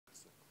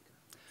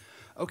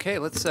Okay,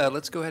 let's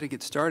go ahead and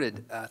get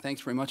started.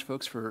 Thanks very much,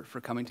 folks, for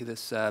coming to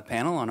this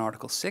panel on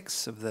Article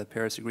 6 of the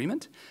Paris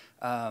Agreement.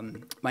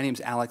 My name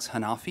is Alex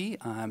Hanafi.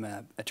 I'm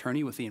an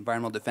attorney with the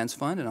Environmental Defense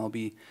Fund, and I'll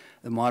be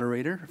the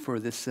moderator for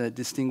this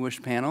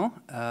distinguished panel.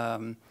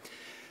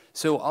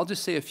 So I'll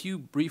just say a few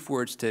brief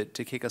words to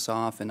kick us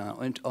off, and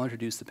I'll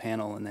introduce the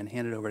panel and then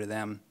hand it over to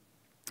them.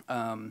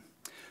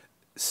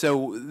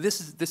 So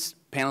this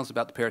panel is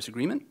about the Paris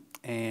Agreement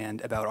and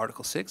about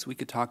Article 6. We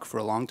could talk for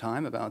a long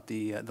time about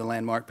the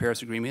landmark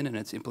Paris Agreement and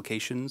its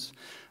implications.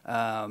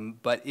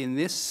 But in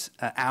this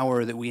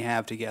hour that we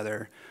have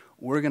together,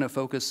 we're going to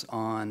focus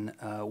on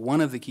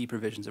one of the key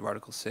provisions of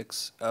Article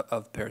 6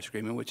 of the Paris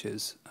Agreement, which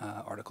is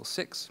Article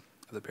 6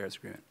 of the Paris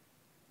Agreement,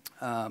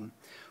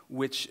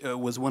 which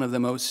was one of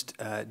the most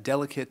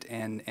delicate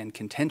and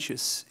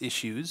contentious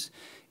issues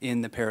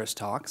in the Paris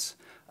talks.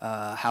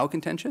 How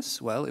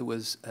contentious? Well,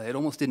 it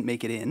almost didn't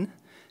make it in.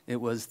 It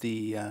was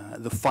the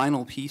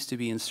final piece to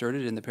be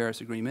inserted in the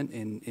Paris Agreement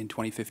in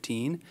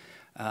 2015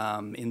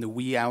 in the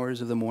wee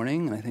hours of the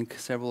morning. And I think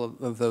several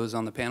of those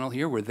on the panel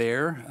here were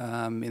there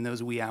in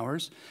those wee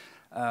hours.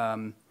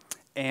 And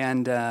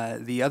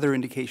the other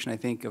indication, I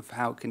think, of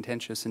how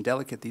contentious and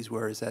delicate these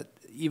were is that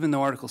even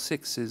though Article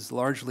 6 is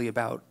largely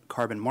about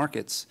carbon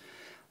markets,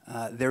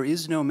 there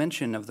is no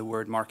mention of the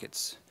word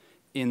markets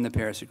in the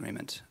Paris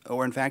Agreement,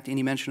 or in fact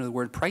any mention of the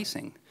word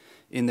pricing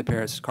in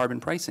the carbon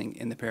pricing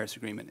in the Paris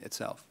Agreement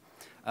itself.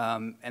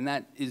 And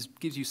that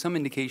gives you some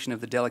indication of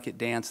the delicate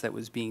dance that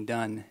was being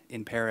done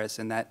in Paris,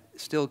 and that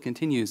still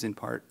continues in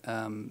part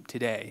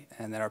today,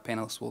 and that our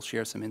panelists will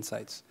share some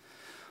insights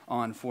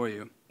on for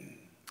you.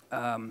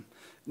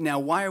 Now,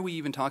 why are we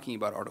even talking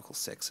about Article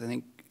 6? I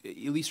think, at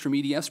least from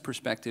EDF's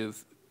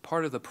perspective,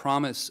 part of the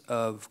promise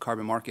of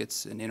carbon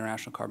markets and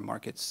international carbon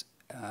markets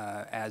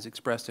as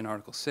expressed in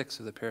Article 6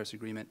 of the Paris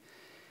Agreement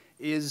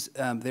is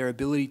their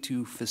ability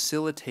to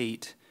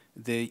facilitate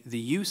the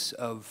use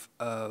of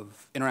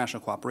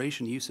international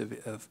cooperation, the use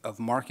of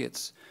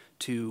markets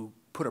to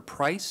put a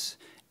price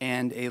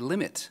and a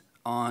limit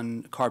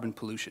on carbon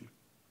pollution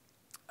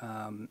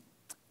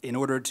in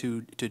order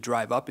to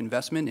drive up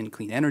investment in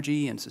clean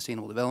energy and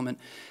sustainable development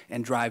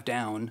and drive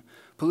down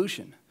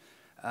pollution.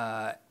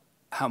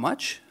 How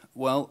much?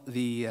 Well,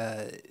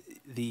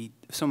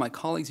 some of my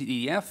colleagues at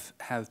EDF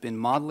have been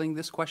modeling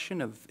this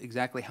question of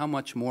exactly how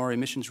much more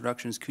emissions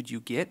reductions could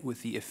you get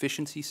with the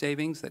efficiency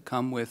savings that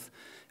come with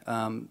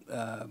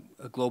a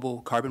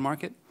global carbon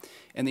market.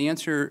 And the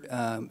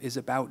answer is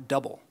about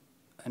double.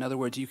 In other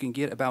words, you can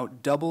get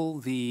about double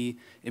the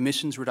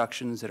emissions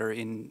reductions that are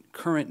in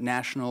current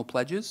national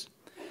pledges.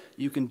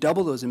 You can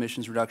double those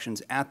emissions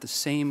reductions at the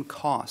same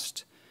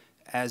cost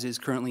as is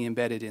currently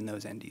embedded in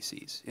those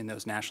NDCs, in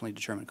those nationally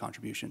determined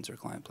contributions or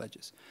climate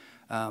pledges,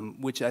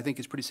 which I think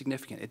is pretty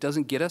significant. It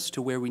doesn't get us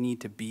to where we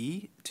need to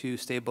be to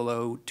stay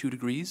below 2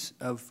 degrees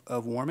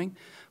of warming,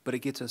 but it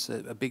gets us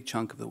a big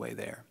chunk of the way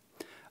there.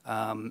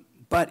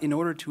 But in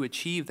order to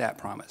achieve that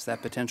promise,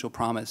 that potential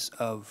promise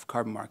of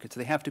carbon markets,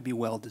 they have to be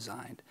well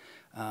designed.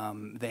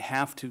 They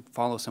have to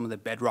follow some of the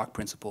bedrock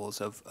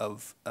principles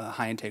of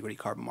high-integrity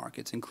carbon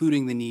markets,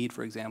 including the need,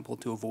 for example,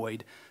 to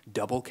avoid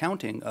double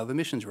counting of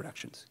emissions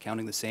reductions,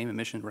 counting the same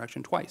emission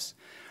reduction twice.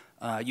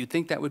 You'd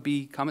think that would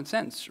be common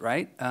sense,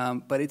 right?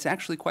 But it's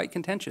actually quite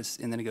contentious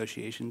in the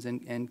negotiations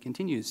and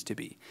continues to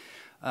be.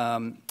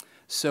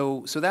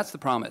 So that's the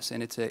promise,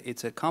 and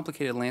it's a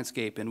complicated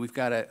landscape, and we've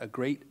got a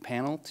great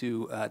panel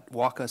to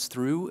walk us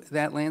through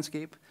that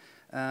landscape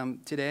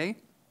today.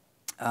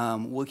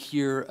 We'll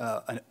hear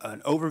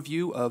an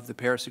overview of the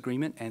Paris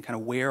Agreement and kind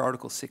of where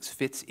Article 6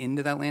 fits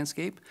into that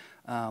landscape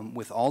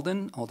with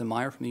Alden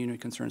Meyer from the Union of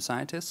Concerned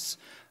Scientists,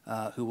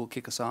 who will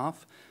kick us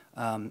off.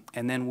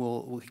 And then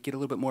we'll get a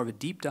little bit more of a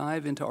deep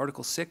dive into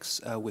Article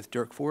 6 with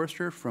Dirk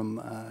Forrester from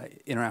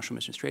International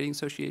Emissions Trading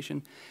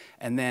Association.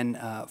 And then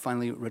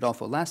finally,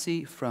 Rodolfo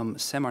Lassi from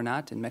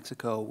Semarnat in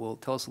Mexico will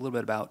tell us a little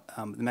bit about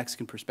the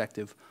Mexican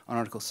perspective on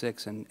Article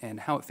 6 and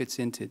how it fits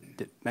into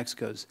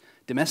Mexico's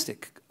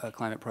domestic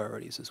climate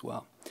priorities as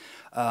well.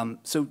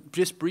 So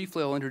just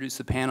briefly, I'll introduce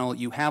the panel.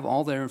 You have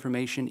all their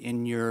information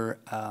in your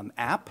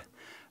app.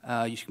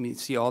 You can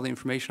see all the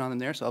information on them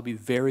there, so I'll be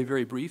very,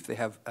 very brief. They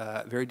have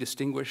very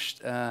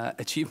distinguished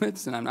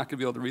achievements, and I'm not going to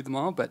be able to read them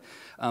all, but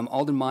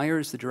Alden Meyer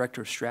is the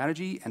Director of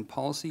Strategy and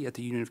Policy at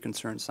the Union of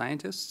Concerned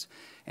Scientists,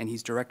 and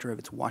he's Director of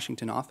its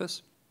Washington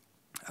office.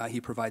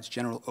 He provides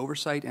general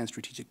oversight and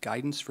strategic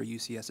guidance for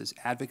UCS's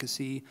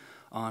advocacy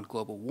on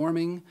global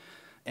warming,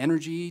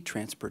 energy,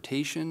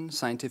 transportation,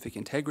 scientific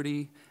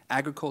integrity,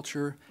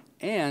 agriculture,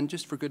 and,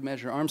 just for good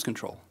measure, arms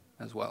control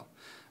as well.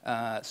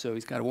 So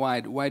he's got a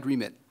wide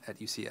remit at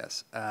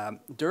UCS.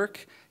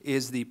 Dirk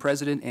is the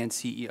president and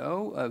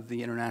CEO of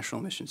the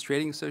International Emissions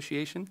Trading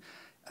Association.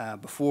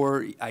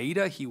 Before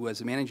AIDA, he was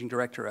a managing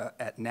director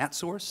at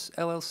NatSource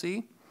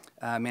LLC,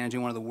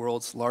 managing one of the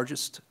world's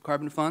largest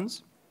carbon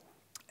funds.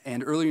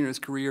 And earlier in his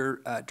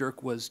career,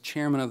 Dirk was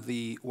chairman of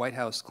the White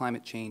House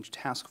Climate Change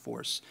Task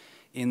Force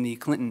in the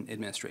Clinton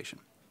administration.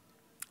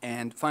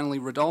 And finally,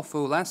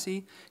 Rodolfo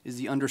Lassi is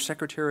the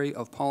Undersecretary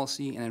of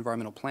Policy and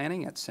Environmental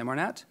Planning at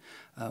Semarnat,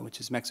 which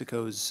is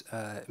Mexico's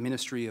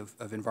Ministry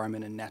of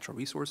Environment and Natural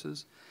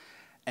Resources.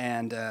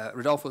 And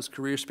Rodolfo's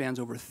career spans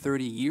over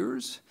 30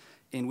 years,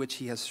 in which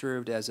he has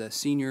served as a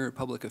senior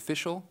public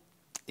official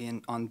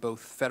on both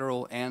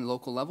federal and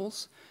local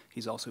levels.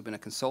 He's also been a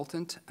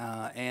consultant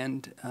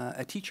and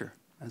a teacher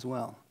as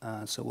well.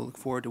 So we'll look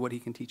forward to what he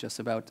can teach us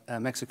about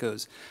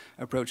Mexico's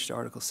approach to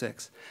Article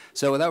 6.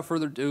 So without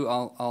further ado,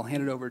 I'll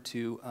hand it over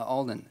to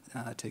Alden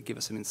to give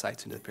us some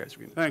insights into the Paris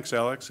Agreement. Thanks,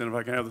 Alex. And if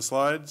I can have the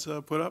slides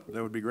put up,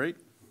 that would be great.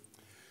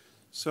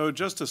 So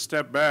just to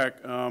step back,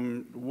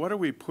 what are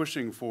we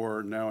pushing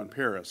for now in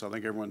Paris? I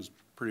think everyone's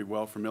pretty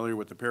well familiar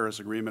with the Paris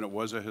Agreement. It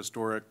was a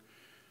historic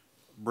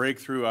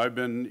breakthrough. I've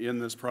been in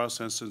this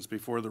process since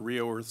before the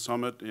Rio Earth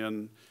Summit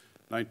in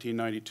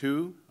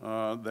 1992.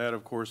 That,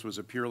 of course, was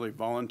a purely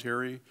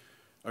voluntary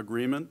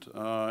agreement,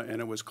 and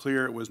it was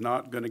clear it was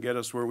not going to get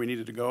us where we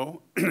needed to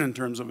go in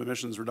terms of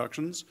emissions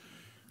reductions,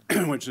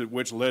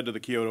 which led to the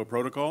Kyoto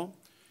Protocol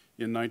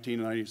in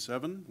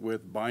 1997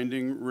 with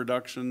binding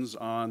reductions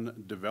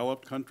on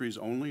developed countries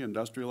only,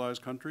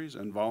 industrialized countries,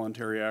 and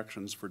voluntary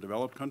actions for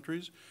developed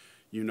countries.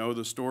 You know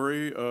the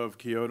story of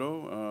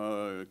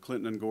Kyoto.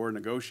 Clinton and Gore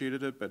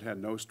negotiated it, but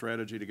had no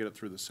strategy to get it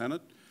through the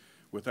Senate.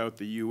 Without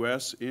the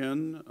U.S.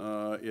 in,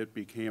 it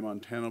became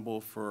untenable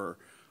for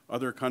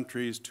other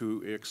countries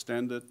to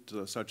extend it,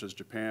 such as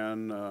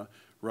Japan,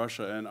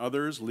 Russia, and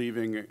others,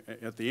 leaving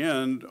at the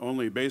end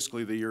only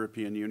basically the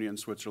European Union,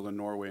 Switzerland,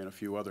 Norway, and a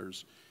few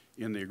others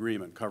in the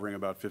agreement, covering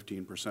about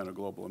 15% of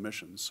global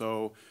emissions.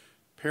 So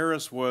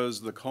Paris was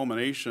the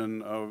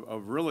culmination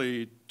of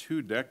really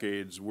 2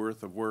 decades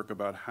worth of work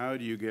about how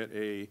do you get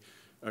an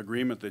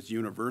agreement that's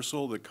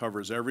universal, that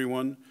covers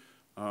everyone,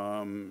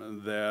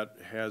 that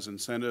has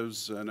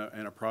incentives and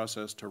a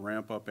process to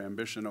ramp up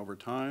ambition over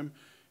time.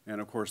 And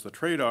of course, the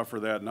trade-off for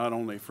that, not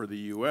only for the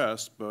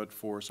U.S., but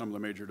for some of the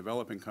major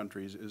developing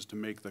countries, is to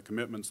make the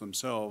commitments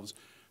themselves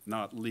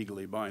not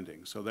legally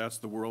binding. So that's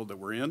the world that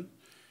we're in.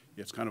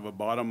 It's kind of a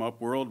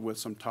bottom-up world with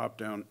some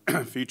top-down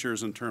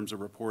features in terms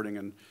of reporting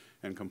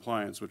and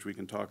compliance, which we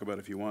can talk about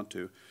if you want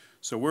to.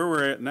 So where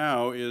we're at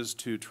now is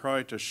to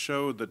try to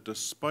show that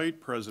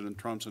despite President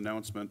Trump's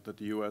announcement that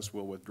the U.S.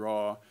 will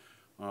withdraw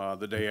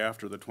the day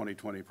after the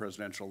 2020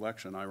 presidential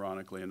election,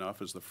 ironically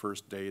enough, is the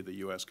first day the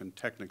U.S. can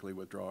technically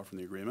withdraw from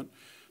the agreement.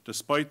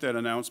 Despite that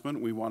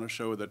announcement, we want to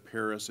show that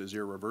Paris is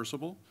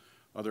irreversible.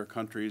 Other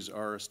countries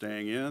are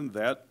staying in.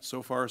 That,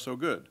 so far, so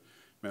good.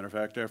 Matter of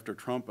fact, after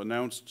Trump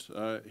announced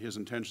his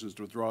intentions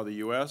to withdraw the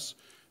U.S.,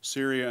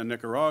 Syria and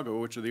Nicaragua,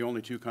 which are the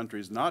only 2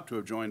 countries not to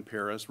have joined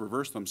Paris,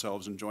 reversed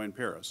themselves and joined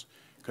Paris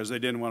because they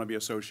didn't want to be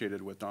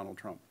associated with Donald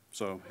Trump.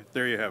 So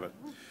there you have it.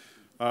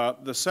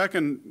 The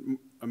second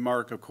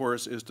mark, of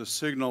course, is to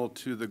signal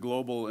to the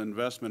global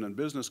investment and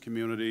business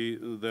community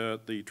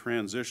that the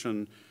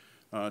transition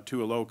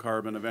to a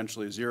low-carbon,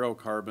 eventually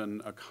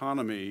zero-carbon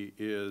economy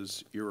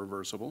is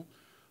irreversible.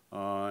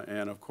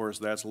 And, of course,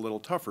 that's a little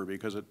tougher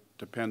because it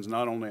depends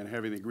not only on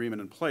having the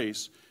agreement in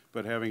place,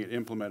 but having it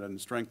implemented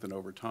and strengthened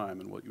over time.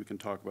 And we can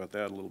talk about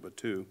that a little bit,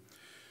 too.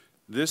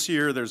 This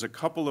year, there's a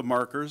couple of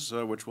markers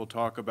which we'll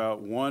talk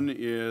about. One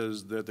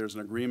is that there's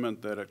an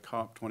agreement that at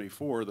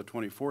COP24, the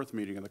 24th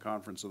meeting of the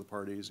Conference of the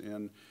Parties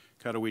in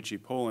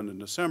Katowice, Poland in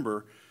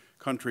December,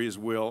 countries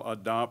will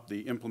adopt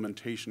the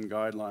implementation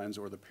guidelines,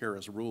 or the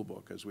Paris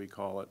rulebook, as we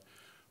call it,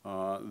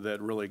 that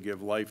really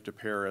give life to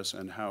Paris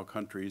and how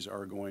countries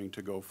are going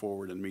to go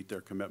forward and meet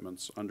their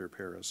commitments under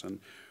Paris. And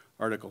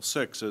Article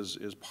 6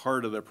 is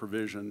part of the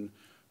provision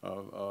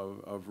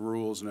of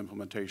rules and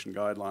implementation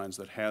guidelines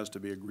that has to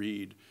be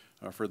agreed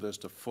for this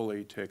to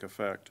fully take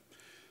effect.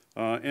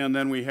 And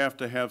then we have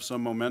to have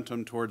some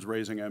momentum towards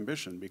raising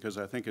ambition, because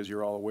I think, as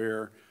you're all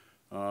aware,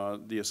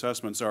 the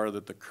assessments are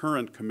that the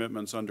current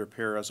commitments under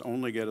Paris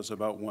only get us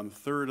about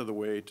 1/3 of the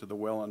way to the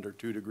well under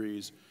 2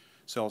 degrees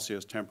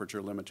Celsius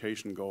temperature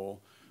limitation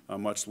goal,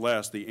 much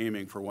less the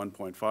aiming for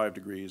 1.5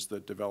 degrees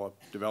that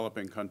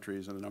developing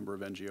countries and a number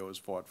of NGOs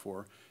fought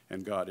for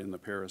and got in the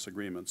Paris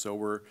Agreement.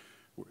 So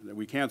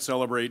we can't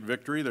celebrate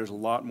victory. There's a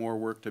lot more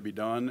work to be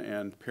done,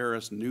 and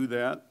Paris knew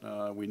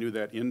that. We knew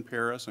that in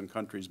Paris, and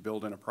countries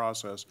built in a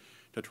process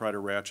to try to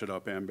ratchet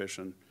up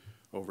ambition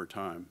over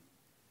time.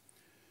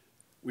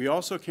 We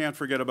also can't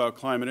forget about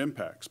climate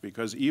impacts,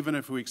 because even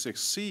if we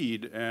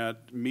succeed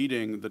at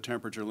meeting the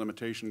temperature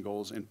limitation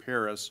goals in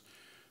Paris,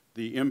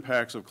 the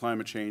impacts of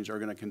climate change are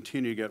going to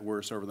continue to get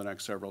worse over the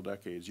next several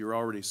decades. You're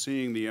already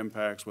seeing the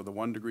impacts with a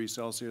 1 degree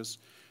Celsius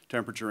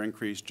temperature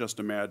increase. Just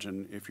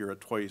imagine if you're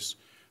at twice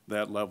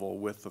that level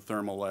with the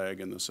thermal lag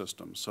in the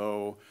system.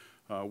 So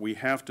we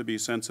have to be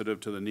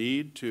sensitive to the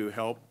need to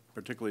help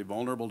particularly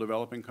vulnerable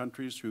developing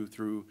countries who,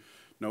 through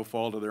no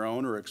fault of their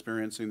own, are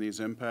experiencing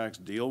these impacts,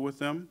 deal with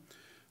them.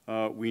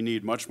 We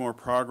need much more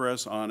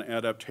progress on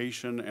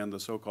adaptation and the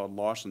so-called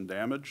loss and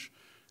damage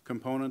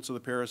components of the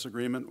Paris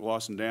Agreement.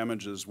 Loss and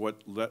damage is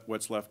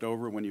what's left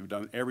over when you've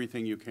done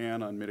everything you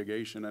can on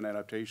mitigation and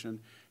adaptation,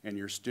 and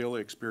you're still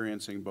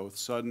experiencing both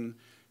sudden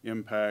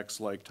impacts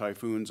like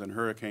typhoons and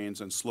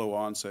hurricanes and slow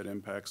onset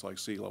impacts like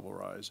sea level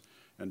rise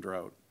and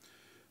drought.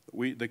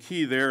 The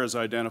key there is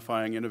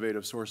identifying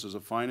innovative sources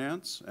of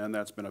finance, and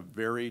that's been a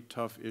very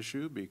tough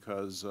issue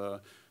because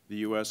the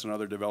U.S. and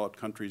other developed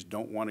countries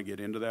don't want to get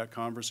into that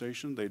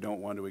conversation. They don't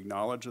want to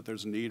acknowledge that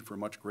there's a need for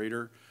much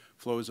greater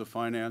flows of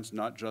finance,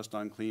 not just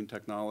on clean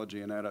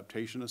technology and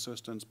adaptation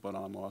assistance, but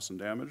on loss and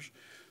damage.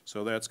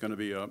 So that's going to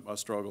be a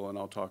struggle, and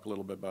I'll talk a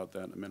little bit about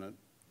that in a minute.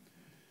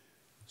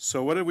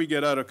 So what did we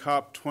get out of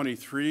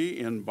COP23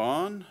 in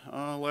Bonn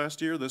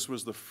last year? This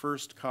was the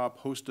first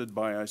COP hosted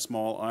by a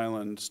small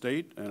island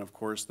state, and of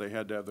course they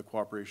had to have the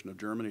cooperation of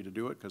Germany to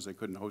do it because they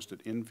couldn't host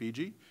it in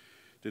Fiji,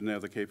 didn't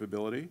have the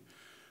capability.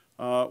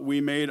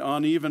 We made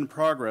uneven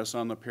progress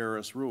on the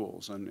Paris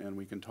rules, and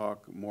we can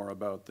talk more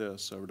about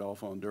this.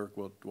 Rodolfo and Dirk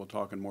will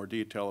talk in more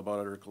detail about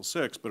Article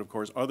 6, but of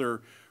course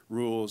other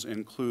rules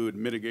include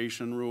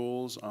mitigation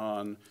rules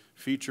on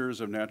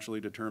features of naturally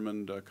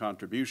determined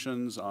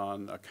contributions,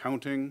 on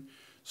accounting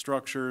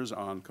structures,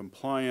 on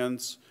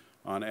compliance,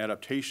 on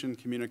adaptation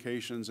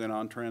communications, and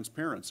on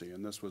transparency.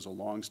 And this was a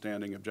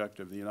long-standing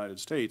objective of the United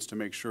States to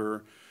make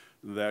sure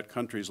that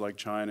countries like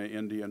China,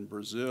 India, and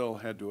Brazil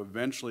had to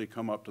eventually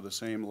come up to the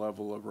same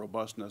level of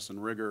robustness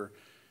and rigor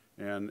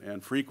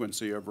and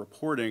frequency of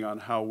reporting on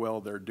how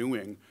well they're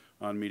doing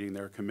on meeting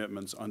their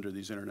commitments under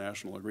these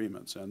international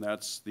agreements. And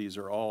these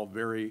are all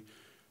very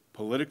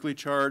politically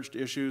charged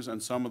issues,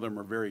 and some of them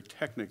are very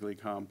technically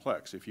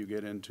complex. If you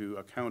get into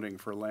accounting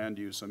for land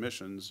use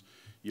emissions,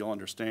 you'll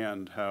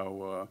understand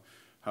how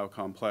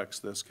complex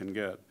this can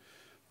get.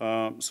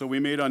 So we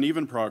made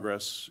uneven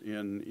progress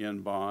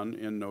in Bonn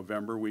in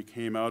November. We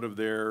came out of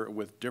there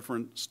with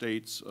different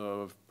states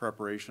of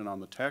preparation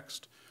on the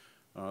text.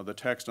 The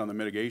text on the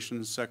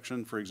mitigation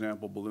section, for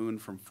example,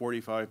 ballooned from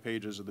 45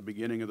 pages at the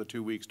beginning of the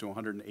 2 weeks to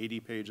 180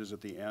 pages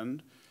at the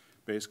end,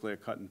 basically a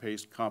cut and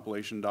paste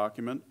compilation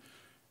document.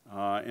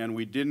 And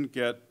we didn't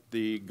get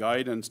the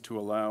guidance to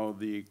allow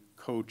the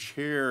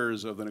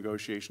co-chairs of the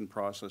negotiation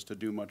process to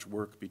do much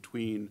work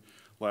between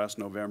last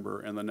November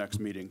and the next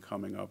meeting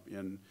coming up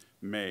in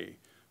May.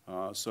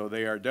 So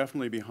they are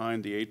definitely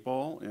behind the 8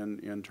 ball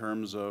in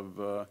terms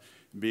of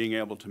being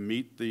able to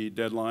meet the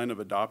deadline of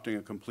adopting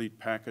a complete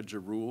package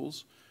of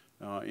rules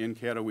in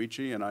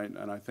Katowice,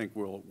 and I think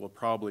we'll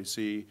probably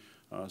see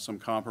some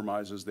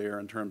compromises there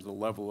in terms of the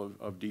level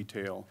of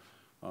detail,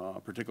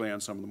 particularly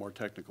on some of the more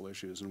technical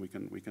issues, and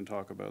we can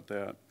talk about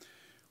that.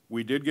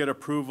 We did get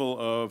approval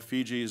of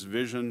Fiji's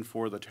vision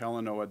for the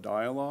Talanoa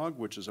Dialogue,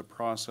 which is a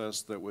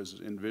process that was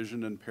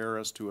envisioned in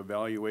Paris to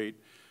evaluate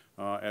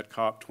at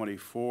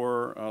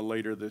COP24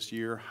 later this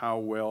year how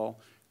well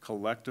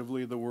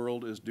collectively the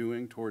world is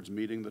doing towards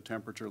meeting the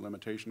temperature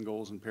limitation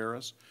goals in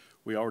Paris.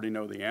 We already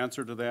know the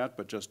answer to that,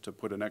 but just to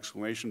put an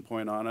exclamation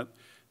point on it,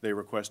 they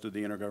requested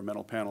the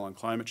Intergovernmental Panel on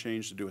Climate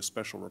Change to do a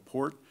special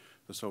report,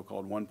 the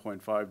so-called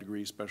 1.5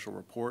 degree special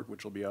report,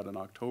 which will be out in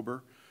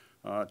October,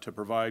 to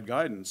provide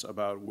guidance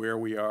about where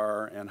we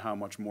are and how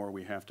much more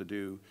we have to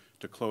do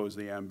to close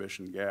the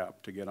ambition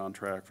gap to get on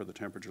track for the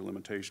temperature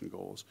limitation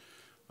goals.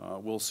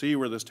 We'll see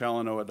where this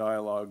Talanoa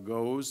Dialogue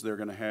goes. They're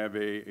going to have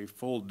a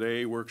full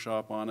day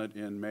workshop on it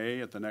in May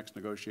at the next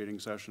negotiating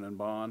session in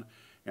Bonn,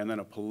 and then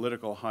a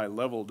political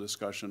high-level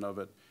discussion of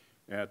it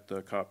at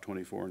the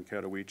COP24 in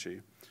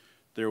Katowice.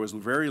 There was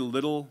very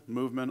little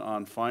movement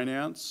on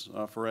finance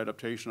for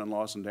adaptation and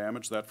loss and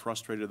damage. That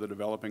frustrated the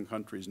developing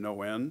countries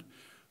no end.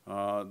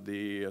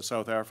 The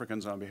South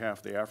Africans, on behalf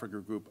of the Africa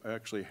Group,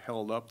 actually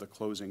held up the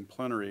closing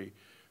plenary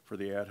for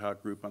the ad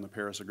hoc group on the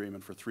Paris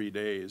Agreement for 3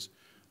 days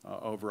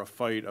over a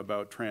fight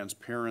about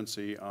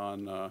transparency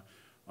on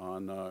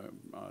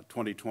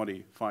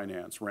 2020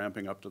 finance,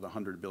 ramping up to the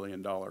 $100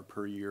 billion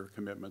per year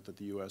commitment that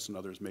the U.S. and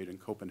others made in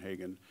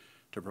Copenhagen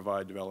to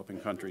provide developing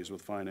countries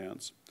with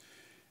finance.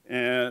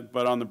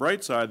 But on the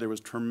bright side, there was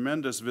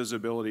tremendous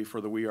visibility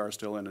for the We Are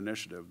Still In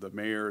initiative. The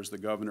mayors, the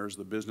governors,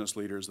 the business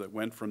leaders that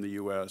went from the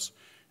U.S.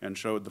 and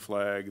showed the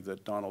flag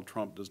that Donald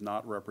Trump does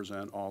not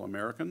represent all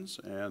Americans,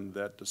 and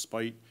that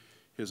despite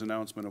his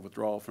announcement of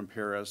withdrawal from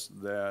Paris,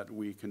 that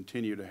we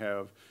continue to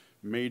have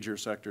major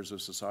sectors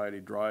of society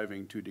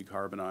driving to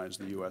decarbonize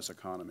the U.S.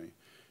 economy.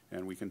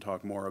 And we can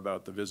talk more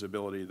about the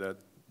visibility that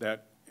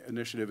that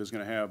initiative is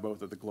going to have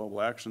both at the Global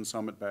Action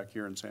Summit back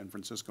here in San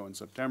Francisco in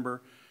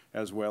September,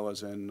 as well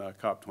as in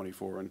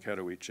COP24 in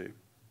Katowice.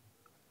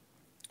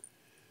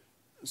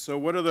 So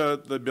what are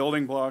the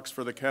building blocks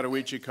for the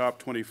Katowice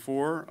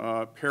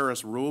COP24?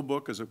 Paris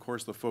Rulebook is, of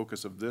course, the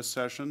focus of this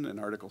session in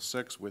Article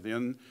 6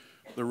 within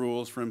the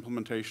rules for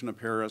implementation of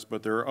Paris,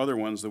 but there are other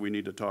ones that we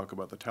need to talk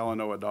about. The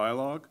Talanoa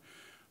Dialogue,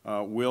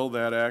 will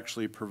that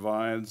actually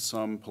provide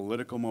some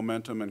political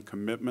momentum and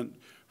commitment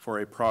for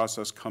a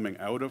process coming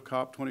out of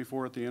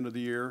COP24 at the end of the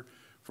year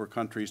for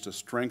countries to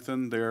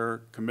strengthen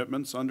their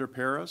commitments under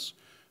Paris?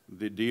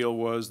 The deal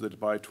was that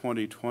by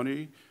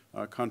 2020,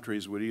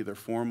 countries would either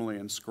formally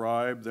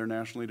inscribe their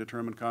nationally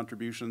determined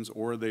contributions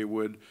or they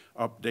would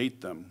update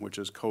them, which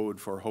is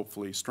code for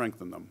hopefully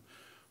strengthen them.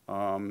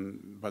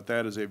 But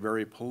that is a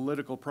very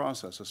political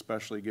process,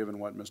 especially given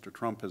what Mr.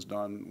 Trump has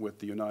done with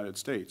the United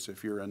States.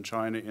 If you're in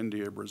China,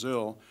 India,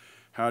 Brazil,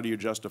 how do you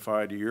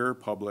justify to your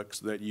publics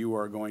that you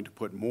are going to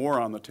put more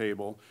on the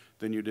table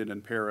than you did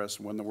in Paris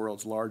when the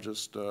world's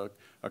largest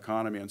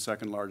economy and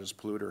second largest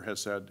polluter has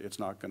said it's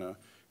not going to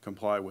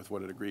comply with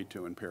what it agreed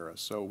to in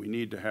Paris? So we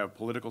need to have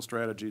political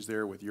strategies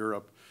there with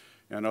Europe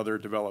and other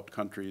developed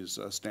countries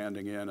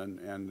standing in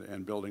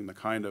and building the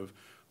kind of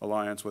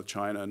alliance with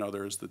China and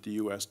others that the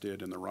U.S.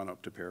 did in the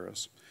run-up to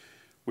Paris.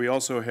 We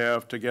also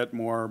have to get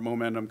more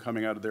momentum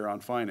coming out of there on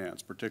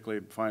finance,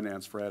 particularly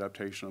finance for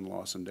adaptation and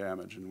loss and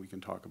damage, and we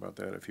can talk about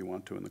that if you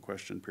want to in the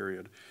question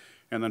period.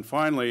 And then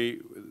finally,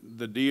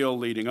 the deal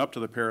leading up to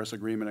the Paris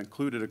Agreement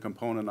included a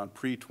component on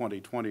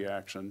pre-2020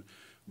 action,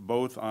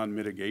 both on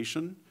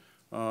mitigation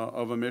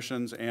of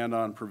emissions and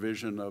on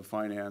provision of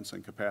finance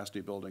and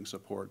capacity building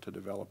support to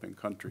developing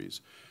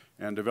countries.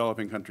 And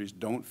developing countries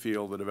don't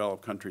feel the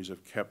developed countries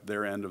have kept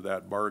their end of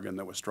that bargain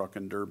that was struck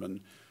in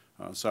Durban,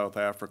 South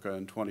Africa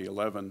in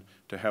 2011,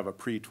 to have a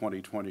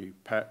pre-2020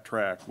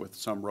 track with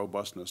some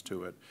robustness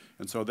to it.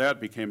 And so that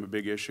became a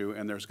big issue,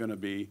 and there's going to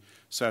be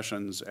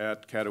sessions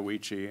at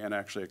Katowice and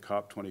actually at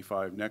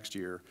COP25 next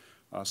year,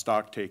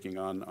 stock taking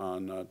on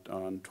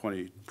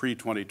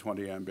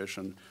pre-2020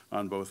 ambition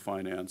on both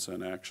finance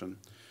and action.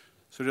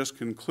 So just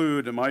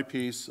conclude in my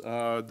piece,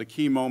 the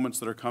key moments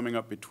that are coming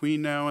up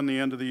between now and the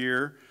end of the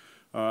year.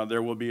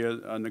 There will be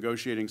a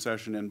negotiating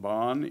session in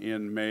Bonn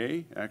in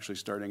May, actually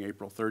starting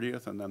April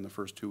 30th and then the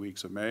first 2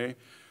 weeks of May.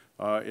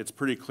 It's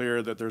pretty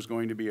clear that there's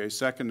going to be a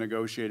second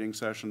negotiating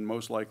session,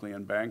 most likely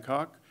in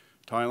Bangkok,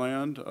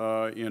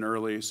 Thailand, in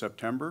early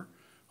September,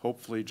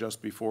 hopefully just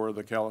before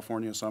the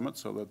California summit,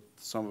 so that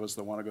some of us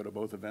that want to go to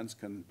both events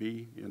can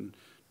be in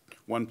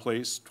one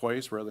place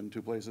twice rather than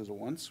two places at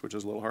once, which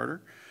is a little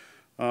harder.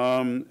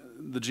 The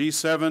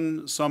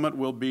G7 summit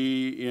will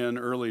be in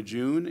early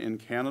June in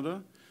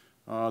Canada.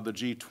 The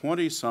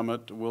G20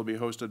 summit will be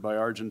hosted by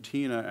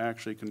Argentina,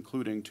 actually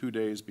concluding 2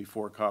 days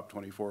before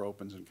COP24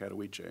 opens in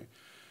Katowice.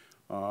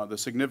 The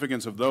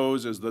significance of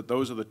those is that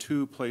those are the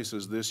two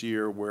places this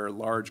year where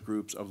large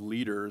groups of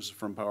leaders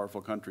from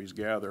powerful countries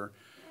gather.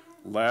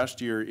 Last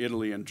year,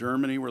 Italy and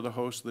Germany were the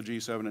hosts of the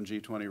G7 and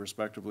G20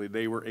 respectively.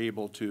 They were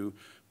able to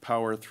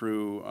power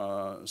through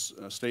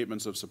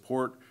statements of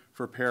support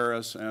for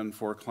Paris and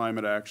for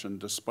climate action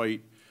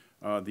despite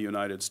the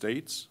United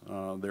States.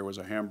 There was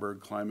a Hamburg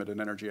Climate and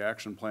Energy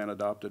Action Plan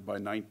adopted by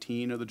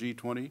 19 of the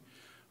G20,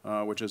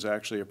 which is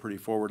actually a pretty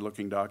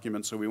forward-looking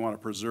document. So we want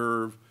to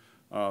preserve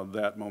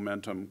that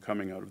momentum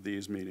coming out of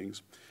these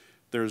meetings.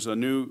 There's a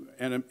new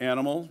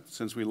animal,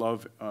 since we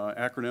love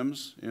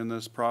acronyms in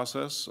this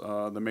process.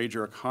 The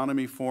Major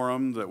Economy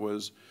Forum that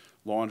was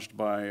launched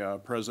by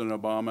President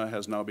Obama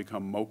has now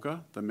become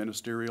MOCA, the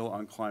Ministerial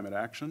on Climate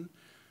Action,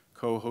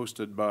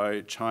 co-hosted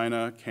by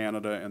China,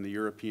 Canada, and the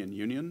European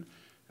Union,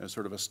 as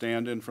sort of a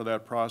stand-in for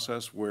that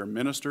process where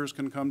ministers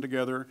can come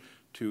together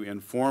to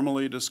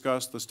informally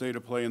discuss the state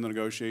of play in the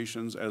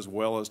negotiations, as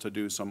well as to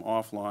do some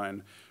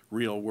offline,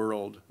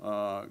 real-world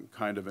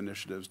kind of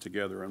initiatives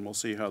together. And we'll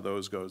see how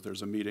those goes.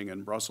 There's a meeting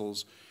in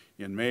Brussels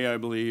in May, I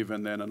believe,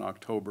 and then in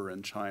October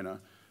in China,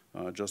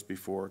 just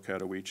before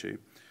Katowice.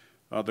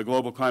 The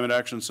Global Climate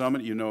Action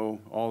Summit, you know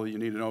all that you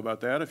need to know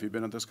about that if you've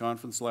been at this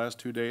conference the last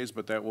 2 days,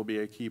 but that will be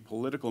a key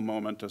political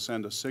moment to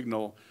send a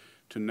signal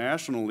to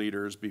national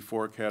leaders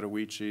before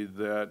Katowice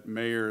that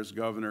mayors,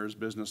 governors,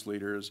 business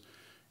leaders,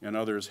 and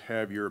others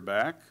have your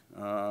back.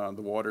 The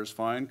water's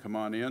fine, come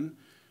on in.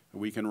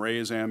 We can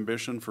raise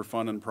ambition for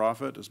fun and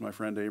profit, as my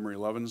friend Amory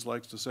Lovins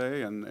likes to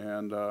say,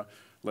 and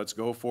let's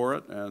go for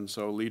it. And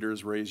so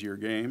leaders, raise your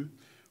game.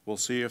 We'll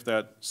see if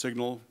that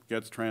signal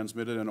gets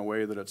transmitted in a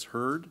way that it's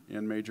heard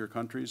in major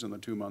countries in the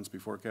 2 months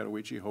before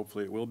Katowice.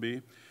 Hopefully it will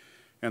be.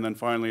 And then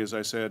finally, as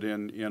I said,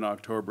 in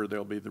October,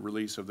 there'll be the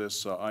release of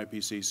this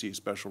IPCC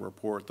special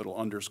report that'll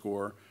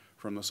underscore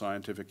from the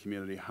scientific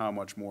community how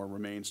much more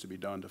remains to be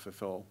done to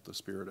fulfill the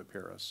spirit of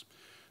Paris.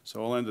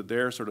 So I'll end it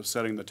there, sort of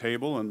setting the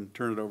table, and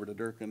turn it over to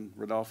Dirk and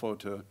Rodolfo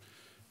to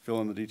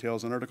fill in the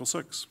details on Article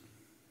 6.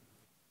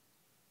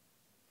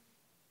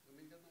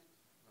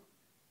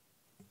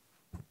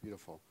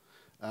 Beautiful.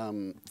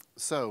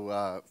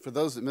 So for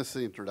those that missed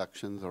the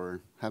introductions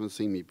or haven't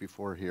seen me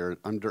before here,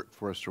 I'm Dirk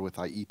Forrester with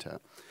IETA.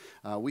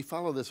 We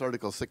follow this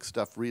Article 6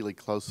 stuff really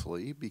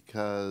closely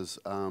because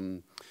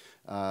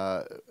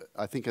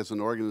I think as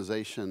an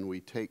organization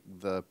we take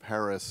the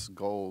Paris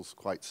goals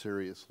quite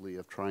seriously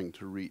of trying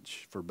to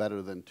reach for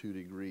better than 2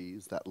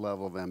 degrees, that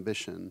level of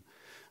ambition,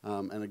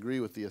 and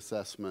agree with the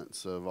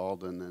assessments of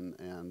Alden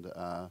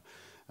and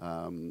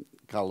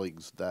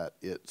colleagues that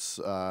it's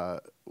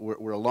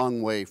we're a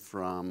long way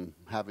from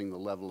having the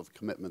level of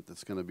commitment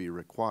that's going to be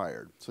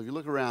required. So if you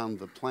look around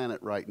the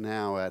planet right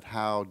now at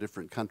how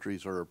different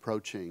countries are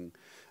approaching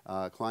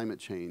climate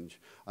change,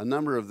 a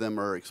number of them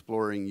are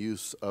exploring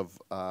use of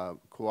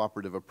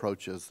cooperative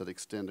approaches that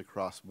extend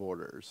across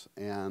borders.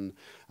 And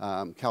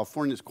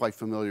California is quite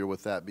familiar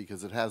with that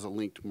because it has a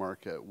linked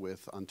market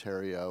with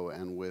Ontario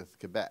and with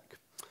Quebec.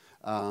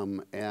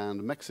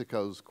 And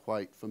Mexico's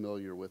quite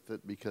familiar with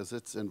it because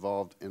it's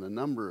involved in a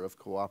number of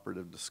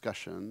cooperative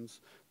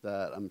discussions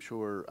that I'm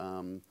sure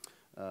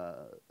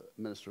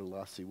Minister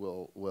Lassi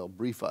will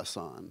brief us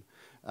on.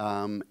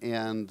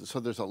 And so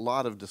there's a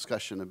lot of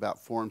discussion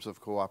about forms of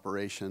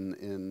cooperation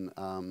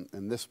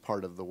in this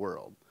part of the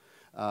world.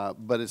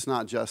 But it's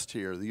not just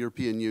here. The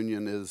European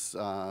Union is,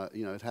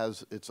 it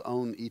has its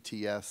own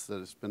ETS that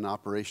has been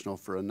operational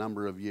for a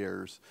number of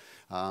years.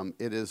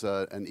 It is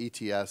an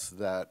ETS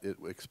that it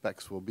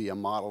expects will be a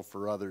model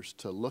for others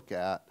to look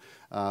at,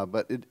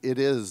 but it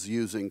is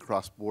using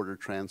cross-border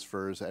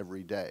transfers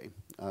every day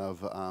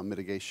of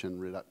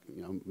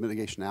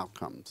mitigation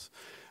outcomes.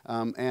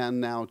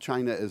 And now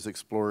China is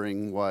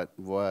exploring what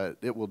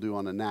it will do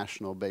on a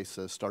national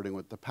basis, starting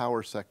with the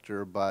power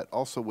sector, but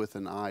also with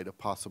an eye to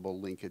possible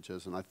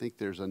linkages. And I think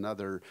there's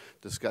another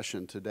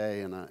discussion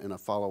today in a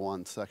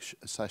follow-on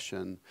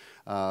session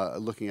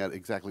looking at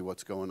exactly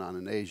what's going on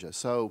in Asia.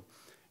 So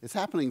it's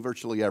happening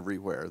virtually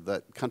everywhere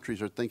that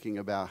countries are thinking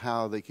about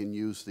how they can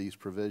use these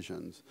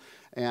provisions.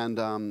 And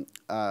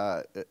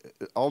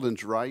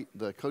Alden's right,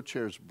 the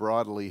co-chairs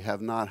broadly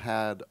have not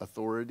had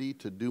authority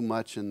to do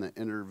much in the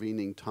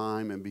intervening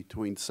time in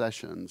between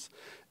sessions,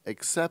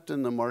 except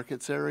in the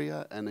markets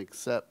area and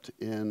except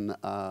in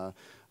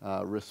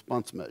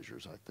response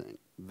measures, I think.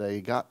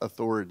 They got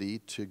authority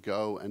to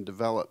go and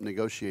develop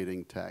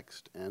negotiating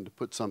text and to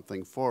put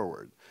something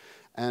forward.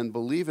 And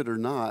believe it or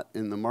not,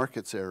 in the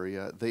markets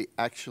area, they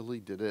actually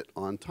did it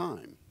on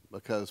time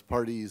because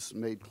parties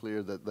made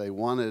clear that they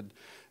wanted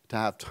to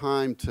have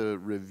time to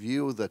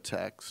review the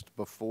text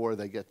before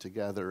they get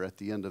together at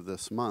the end of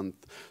this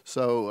month.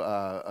 So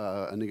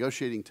a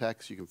negotiating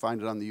text, you can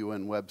find it on the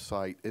UN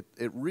website.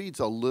 It reads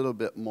a little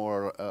bit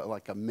more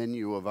like a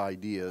menu of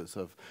ideas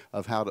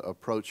of how to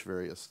approach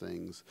various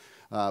things.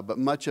 But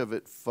much of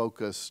it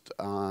focused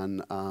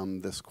on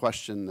this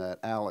question that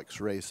Alex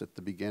raised at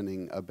the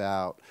beginning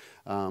about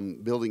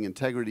building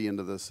integrity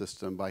into the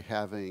system by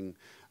having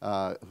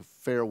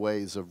fair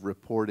ways of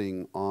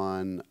reporting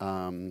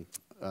on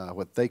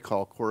what they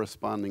call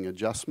corresponding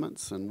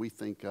adjustments, and we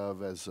think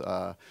of as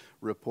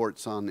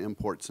reports on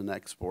imports and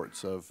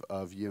exports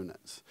of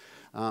units.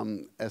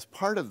 As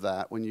part of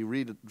that, when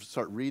you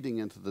start reading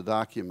into the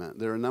document,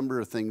 there are a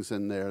number of things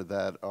in there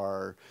that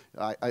are,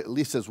 at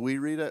least as we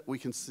read it, we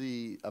can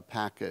see a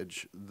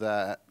package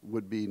that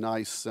would be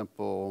nice,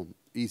 simple,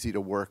 easy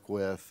to work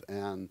with,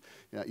 and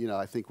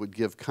I think would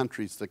give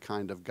countries the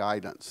kind of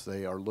guidance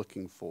they are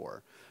looking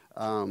for.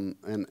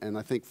 And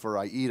I think for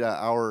AIDA,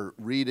 our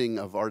reading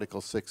of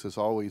Article 6 has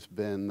always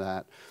been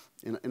that,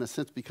 in a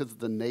sense, because of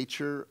the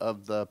nature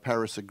of the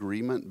Paris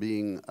Agreement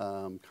being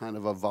kind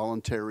of a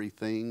voluntary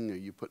thing,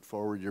 you put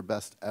forward your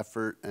best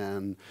effort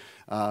and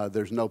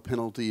there's no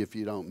penalty if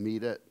you don't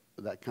meet it,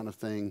 that kind of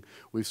thing.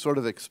 We've sort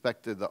of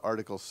expected the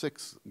Article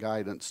 6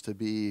 guidance to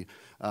be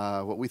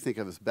what we think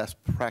of as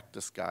best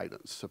practice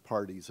guidance to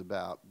parties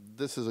about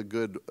this is a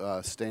good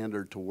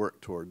standard to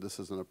work toward. This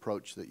is an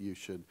approach that you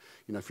should,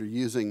 if you're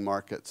using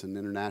markets and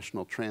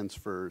international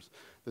transfers,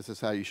 this is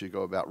how you should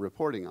go about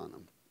reporting on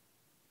them.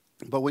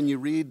 But when you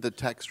read the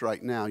text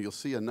right now, you'll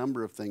see a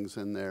number of things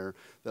in there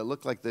that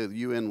look like the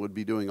UN would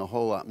be doing a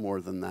whole lot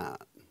more than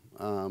that.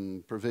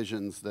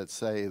 Provisions that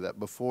say that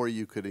before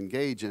you could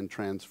engage in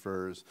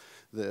transfers,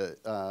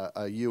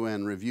 a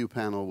UN review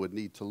panel would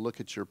need to look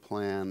at your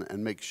plan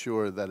and make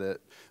sure that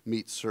it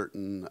meets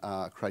certain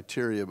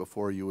criteria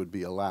before you would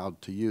be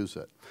allowed to use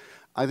it.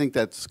 I think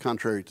that's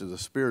contrary to the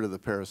spirit of the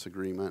Paris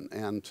Agreement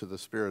and to the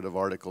spirit of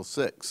Article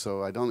 6,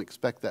 so I don't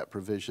expect that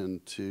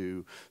provision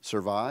to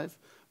survive.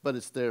 But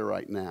it's there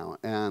right now,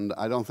 and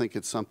I don't think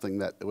it's something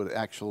that would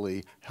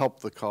actually help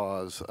the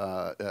cause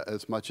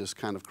as much as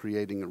kind of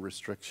creating a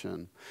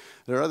restriction.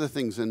 There are other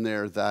things in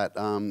there that,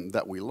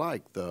 that we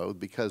like, though,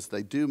 because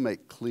they do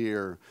make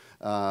clear,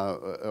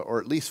 or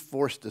at least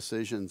force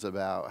decisions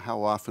about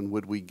how often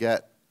would we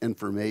get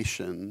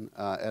information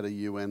at a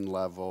UN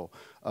level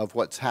of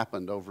what's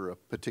happened over a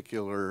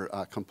particular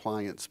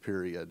compliance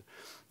period.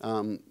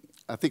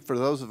 I think for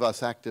those of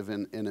us active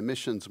in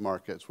emissions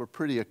markets, we're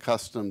pretty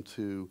accustomed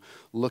to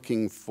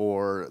looking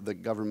for the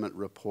government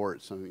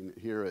reports. I mean,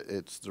 here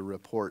it's the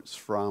reports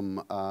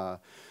from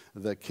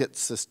the KIT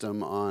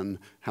system on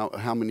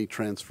how many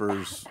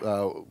transfers,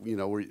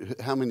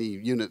 how many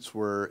units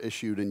were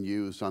issued and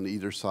used on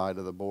either side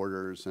of the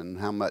borders, and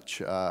how much,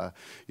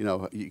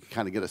 you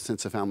kind of get a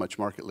sense of how much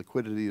market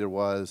liquidity there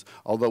was.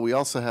 Although we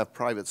also have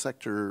private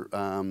sector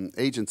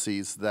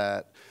agencies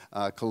that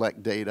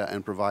collect data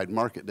and provide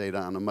market data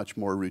on a much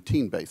more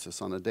routine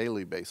basis, on a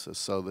daily basis,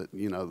 so that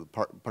the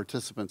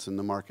participants in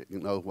the market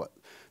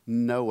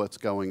know what's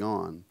going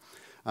on.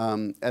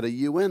 At a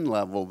UN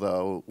level,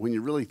 though, when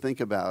you really think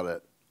about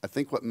it, I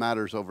think what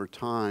matters over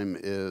time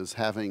is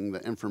having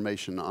the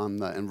information on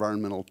the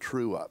environmental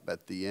true-up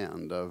at the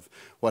end of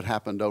what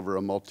happened over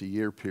a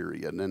multi-year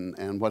period.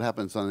 And what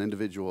happens on an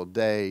individual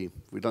day,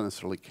 we don't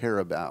necessarily care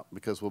about,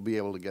 because we'll be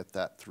able to get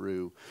that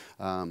through,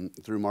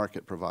 through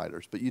market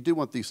providers. But you do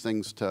want these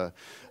things to,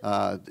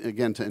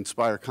 again, to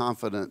inspire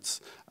confidence,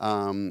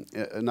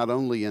 not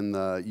only in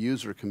the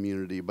user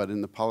community, but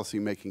in the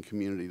policy-making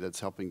community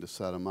that's helping to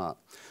set them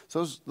up.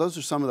 So those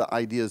are some of the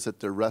ideas that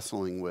they're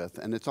wrestling with,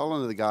 and it's all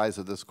under the guise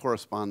of this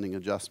corresponding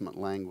adjustment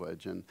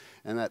language, and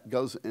that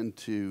goes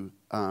into,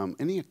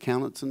 any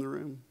accountants in the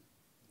room?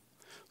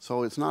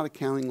 So it's not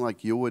accounting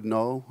like you would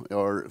know,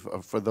 or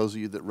for those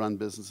of you that run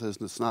businesses,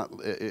 and it's not,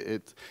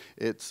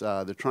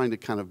 they're trying to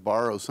kind of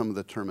borrow some of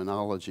the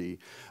terminology,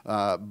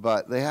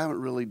 but they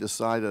haven't really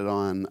decided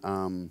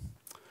on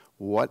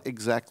what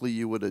exactly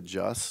you would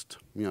adjust.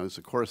 You know, it's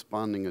a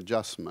corresponding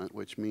adjustment,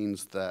 which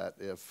means that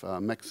if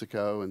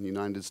Mexico and the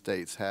United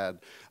States had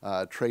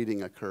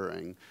trading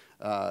occurring,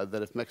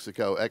 that if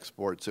Mexico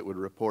exports, it would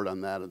report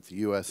on that. If the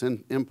U.S.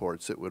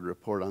 imports, it would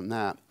report on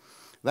that.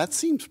 That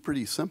seems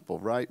pretty simple,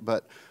 right?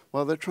 But,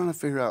 well, they're trying to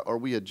figure out, what are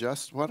we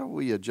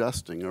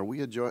adjusting? Are we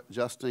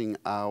adjusting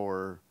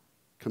our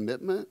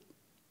commitment?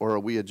 Or are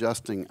we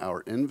adjusting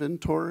our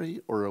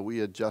inventory? Or are we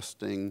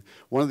adjusting,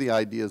 one of the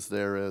ideas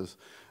there is,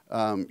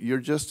 you're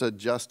just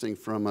adjusting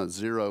from a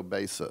zero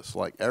basis.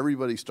 Like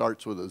everybody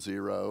starts with a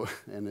zero,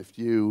 and if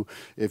you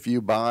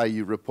buy,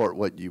 you report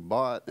what you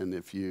bought, and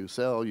if you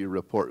sell, you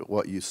report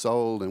what you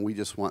sold, and we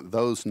just want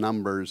those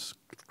numbers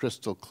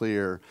crystal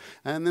clear,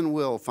 and then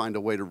we'll find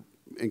a way to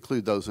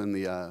include those in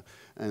the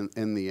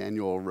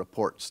annual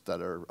reports that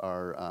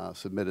are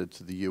submitted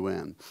to the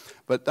UN.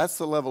 But that's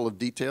the level of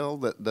detail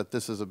that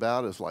this is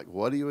about, is like,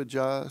 what do you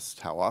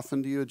adjust? How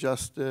often do you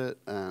adjust it?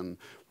 And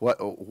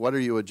what are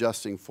you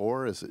adjusting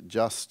for? Is it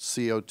just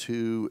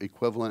CO2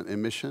 equivalent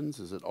emissions?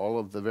 Is it all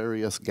of the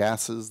various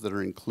gases that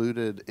are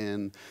included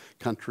in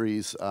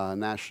countries'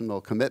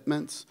 national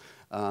commitments?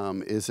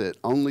 Is it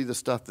only the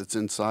stuff that's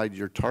inside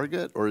your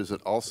target, or is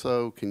it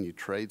also, can you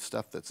trade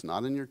stuff that's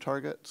not in your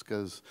targets?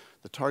 Because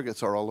the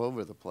targets are all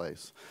over the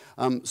place.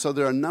 So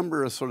there are a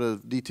number of sort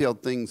of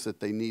detailed things that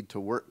they need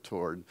to work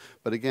toward.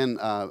 But again,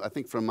 I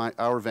think from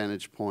our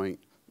vantage point,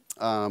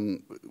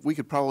 we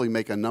could probably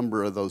make a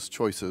number of those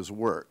choices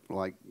work.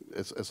 Like,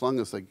 as long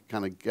as they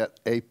kind of get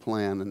a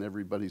plan and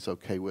everybody's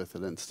okay with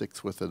it and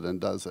sticks with it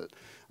and does it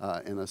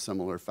in a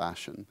similar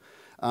fashion.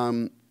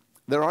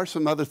 There are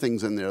some other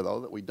things in there,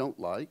 though, that we don't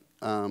like,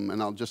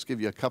 and I'll just give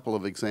you a couple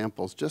of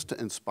examples just to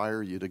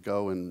inspire you to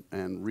go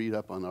and read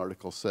up on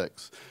Article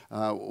 6.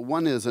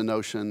 One is a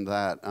notion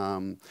that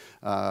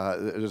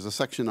there's a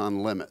section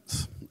on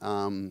limits.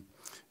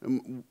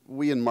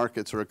 We in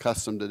markets are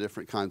accustomed to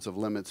different kinds of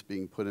limits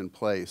being put in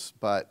place,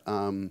 but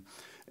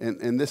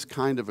in this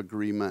kind of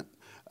agreement,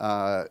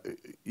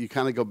 you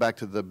kind of go back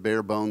to the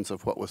bare bones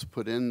of what was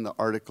put in the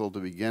article to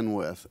begin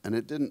with, and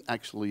it didn't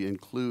actually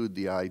include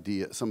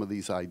some of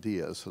these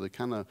ideas. So they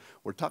kind of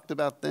were talked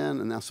about then,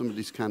 and now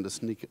somebody's kind of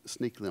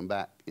sneak them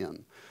back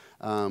in.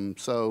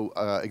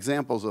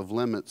 Examples of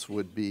limits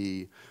would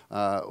be,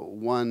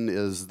 one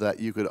is that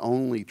you could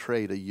only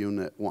trade a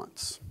unit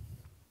once.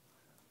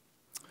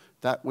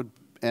 That would,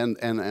 and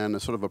a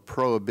sort of a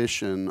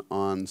prohibition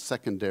on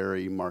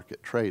secondary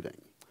market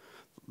trading.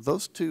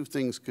 Those two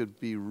things could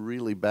be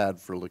really bad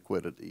for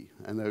liquidity,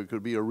 and there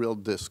could be a real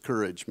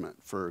discouragement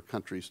for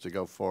countries to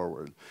go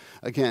forward.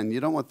 Again, you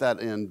don't want that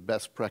in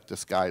best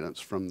practice guidance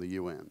from the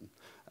UN.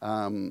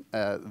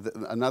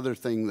 Another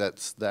thing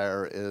that's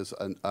there is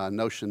a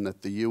notion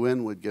that the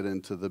UN would get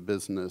into the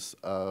business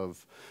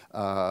of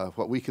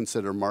what we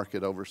consider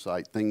market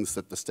oversight, things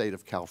that the state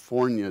of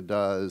California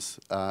does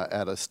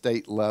at a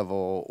state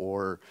level,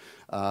 or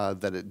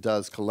that it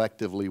does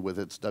collectively with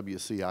its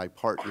WCI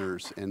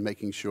partners, in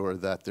making sure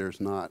that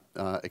there's not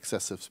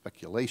excessive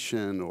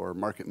speculation or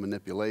market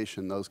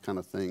manipulation, those kind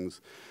of things.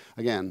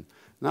 Again,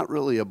 not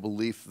really a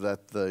belief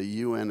that the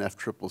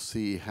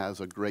UNFCCC has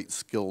a great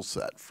skill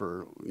set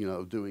for,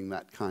 doing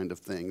that kind of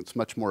thing. It's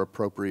much more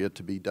appropriate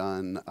to be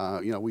done.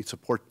 We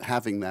support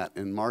having that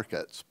in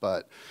markets,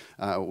 but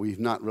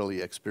we've not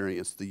really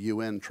experienced the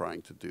UN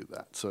trying to do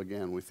that. So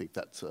again, we think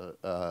that's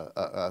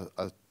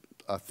a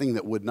thing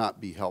that would not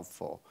be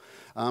helpful.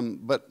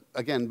 But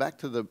again, back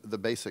to the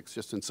basics,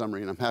 just in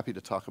summary, and I'm happy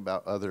to talk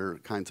about other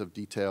kinds of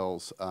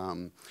details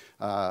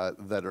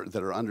that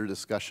are under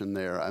discussion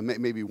there.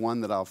 Maybe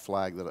one that I'll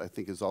flag that I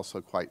think is also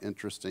quite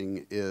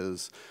interesting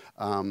is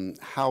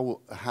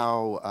so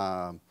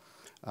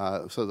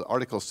the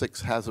Article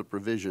 6 has a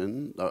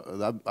provision.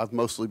 I've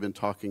mostly been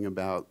talking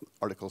about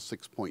Article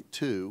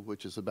 6.2,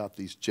 which is about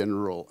these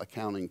general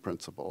accounting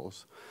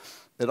principles.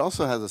 It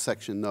also has a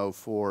section, though,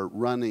 for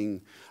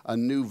running a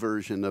new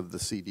version of the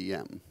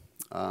CDM.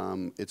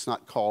 It's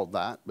not called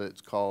that, but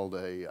it's called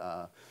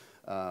a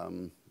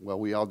well,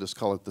 we all just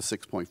call it the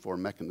 6.4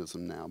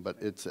 mechanism now, but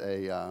it's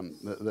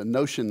the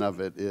notion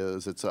of it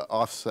is it's an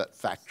offset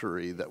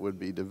factory that would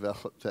be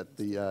developed at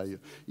the,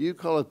 you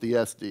call it the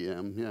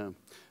SDM, yeah.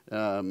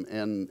 I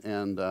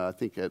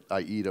think at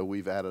IETA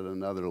we've added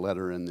another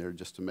letter in there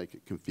just to make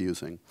it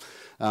confusing.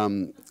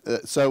 But the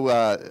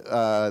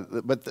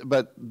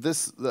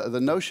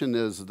notion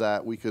is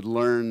that we could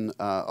learn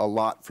a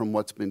lot from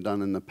what's been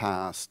done in the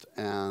past,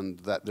 and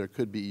that there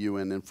could be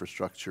UN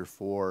infrastructure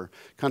for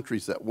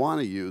countries that want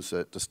to use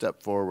it to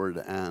step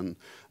forward and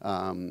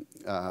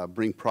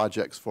bring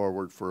projects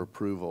forward for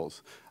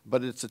approvals.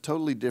 But it's a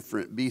totally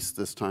different beast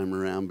this time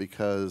around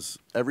because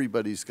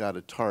everybody's got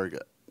a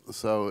target.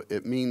 So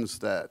it means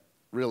that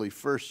really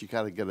first you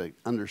got to get an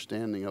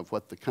understanding of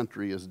what the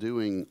country is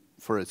doing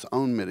for its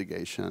own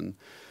mitigation.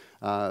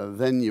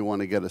 Then you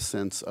want to get a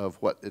sense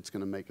of what it's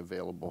going to make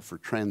available for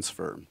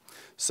transfer.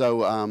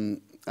 So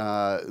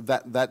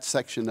that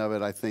section of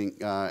it, I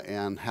think,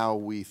 and how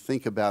we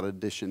think about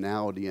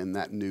additionality in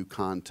that new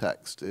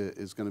context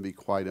is going to be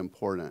quite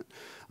important.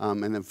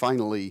 And then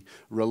finally,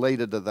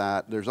 related to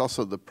that, there's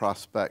also the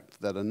prospect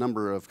that a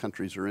number of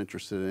countries are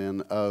interested in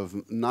of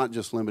not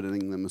just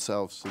limiting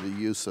themselves to the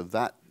use of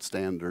that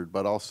standard,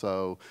 but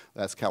also,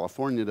 as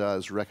California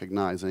does,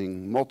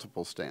 recognizing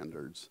multiple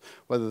standards.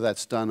 Whether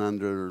that's done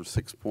under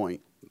 6.4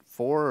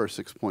 or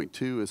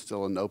 6.2 is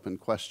still an open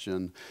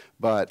question,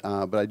 but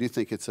I do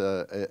think it's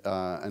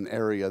an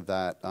area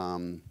that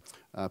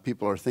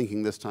people are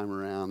thinking this time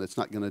around. It's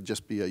not going to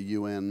just be a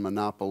UN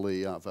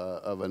monopoly of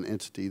an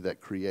entity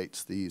that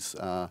creates these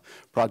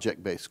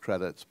project-based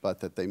credits, but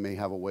that they may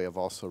have a way of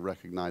also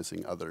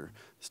recognizing other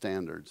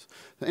standards.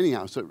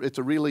 Anyhow, so it's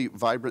a really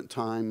vibrant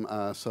time.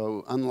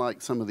 So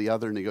unlike some of the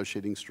other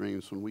negotiating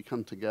streams, when we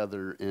come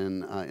together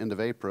in end of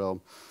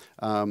April,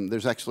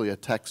 there's actually a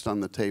text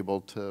on the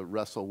table to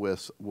wrestle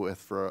with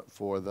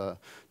for the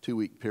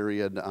 2-week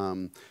period,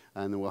 and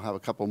then we'll have a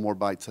couple more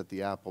bites at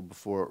the apple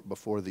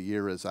before the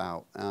year is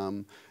out.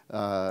 I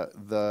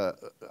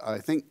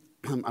think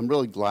I'm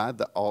really glad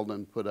that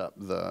Alden put up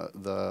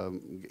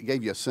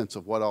gave you a sense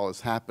of what all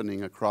is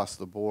happening across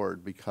the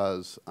board,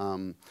 because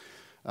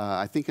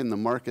I think in the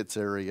markets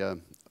area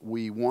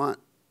we want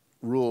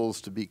rules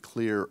to be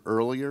clear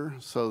earlier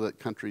so that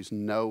countries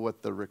know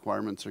what the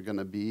requirements are going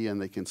to be and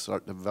they can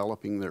start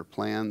developing their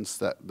plans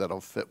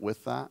that'll fit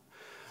with that.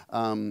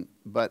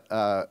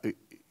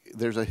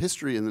 There's a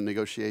history in the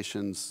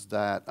negotiations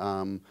that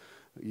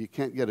you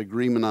can't get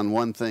agreement on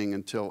one thing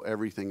until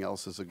everything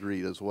else is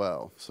agreed as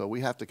well. So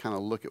we have to kind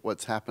of look at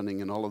what's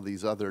happening in all of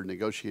these other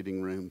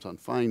negotiating rooms on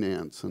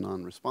finance and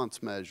on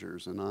response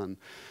measures and on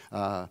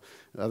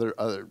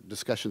other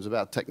discussions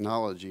about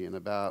technology and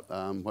about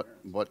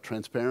what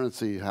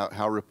transparency,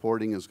 how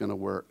reporting is going to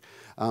work.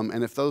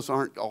 And if those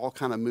aren't all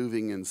kind of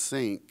moving in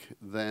sync,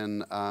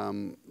 then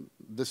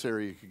this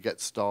area could get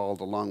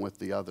stalled along with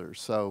the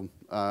others. So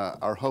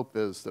our hope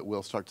is that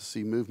we'll start to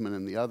see movement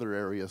in the other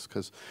areas,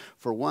 because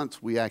for once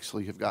we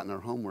actually have gotten our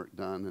homework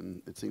done,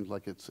 and it seems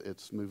like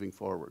it's moving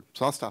forward.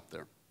 So I'll stop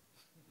there.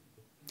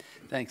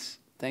 Thanks.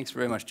 Thanks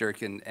very much,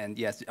 Dirk. And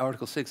yes,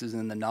 Article 6 is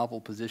in the novel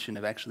position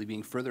of actually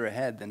being further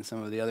ahead than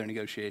some of the other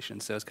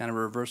negotiations. So it's kind of a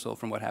reversal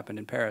from what happened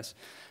in Paris,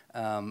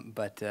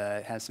 but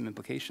it has some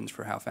implications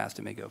for how fast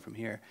it may go from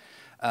here.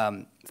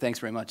 Thanks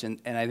very much. And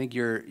I think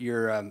your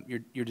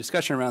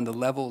discussion around the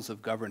levels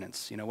of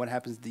governance, you know, what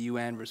happens at the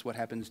UN versus what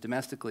happens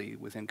domestically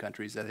within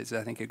countries, that is,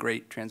 I think, a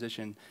great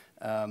transition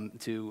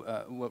to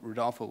what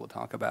Rodolfo will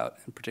talk about,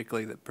 and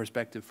particularly the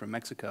perspective from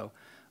Mexico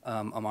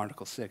on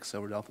Article 6.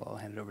 So, Rodolfo, I'll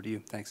hand it over to you.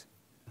 Thanks.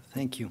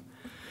 Thank you.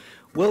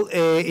 Well,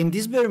 in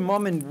this very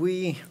moment,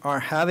 we are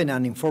having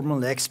an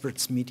informal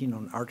experts meeting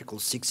on Article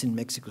 6 in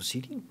Mexico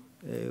City.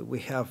 We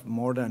have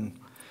more than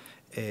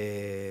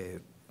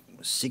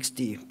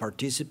 60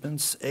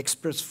 participants,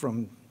 experts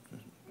from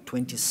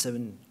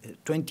 27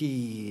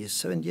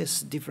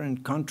 yes,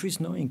 different countries,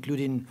 no,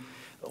 including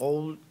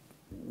all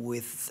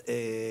with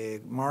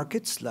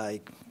markets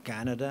like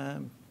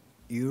Canada,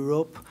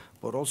 Europe,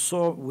 but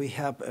also we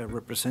have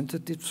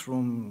representatives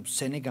from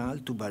Senegal,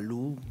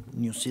 Tuvalu,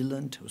 New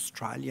Zealand,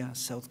 Australia,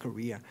 South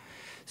Korea.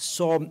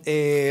 So,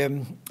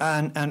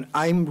 and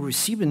I'm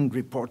receiving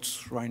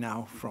reports right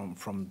now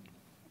from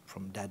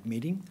that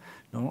meeting,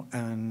 no,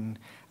 and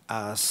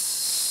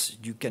as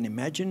you can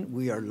imagine,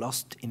 we are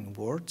lost in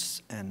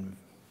words and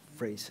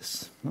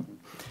phrases, no?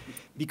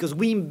 Because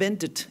we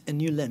invented a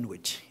new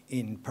language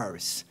in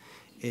Paris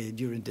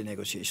during the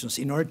negotiations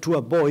in order to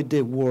avoid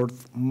the word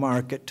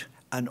market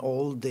and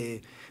all the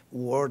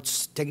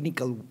words,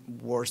 technical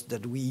words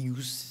that we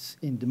use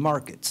in the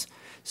markets.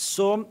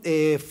 So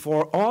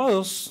for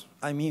us,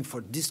 I mean,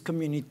 for this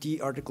community,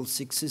 Article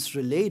 6 is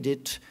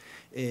related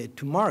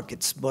to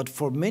markets, but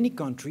for many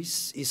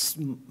countries, it's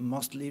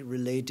mostly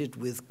related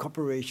with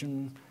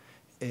cooperation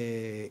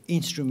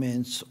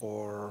instruments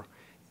or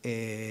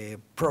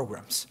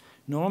programs.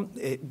 No,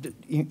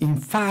 in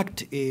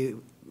fact,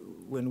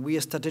 when we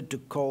started to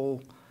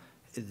call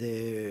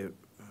the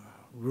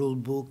rule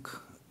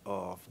book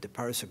of the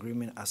Paris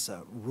Agreement as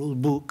a rule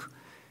book,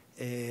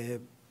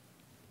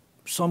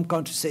 some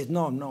countries say,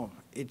 no,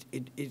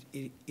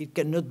 it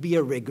cannot be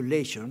a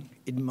regulation.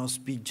 It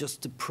must be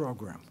just a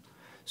program.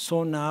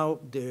 So now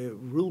the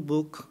rule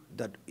book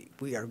that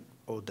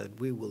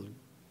we will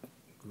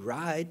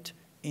write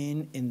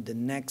in the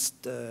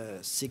next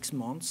 6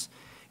 months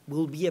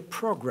will be a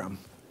program,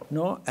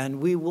 no?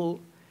 And we will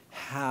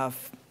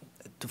have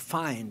to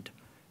find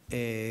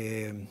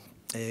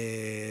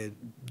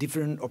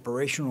different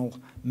operational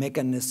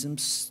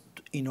mechanisms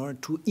in order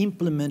to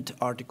implement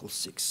Article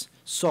 6.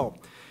 So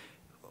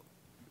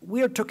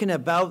we are talking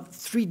about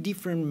 3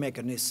 different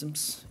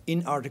mechanisms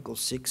in Article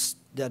 6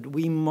 that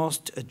we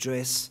must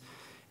address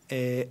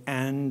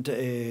and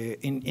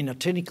in a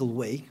technical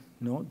way.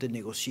 No, the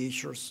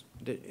negotiators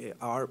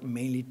are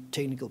mainly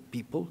technical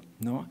people.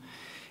 No,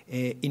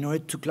 in order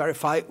to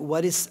clarify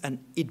what is an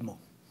ITMO.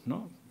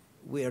 No,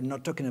 we are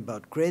not talking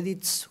about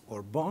credits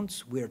or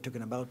bonds. We are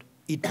talking about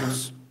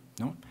ITMOs.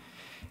 No,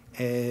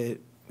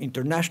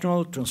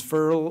 international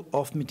transferal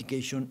of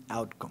mitigation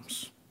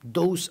outcomes.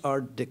 Those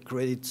are the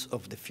credits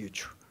of the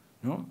future.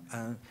 No,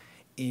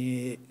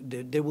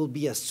 there will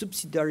be a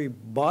subsidiary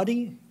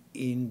body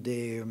in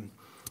the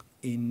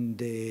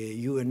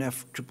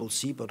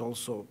UNFCCC, but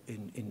also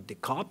in the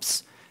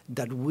COPs,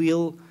 that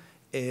will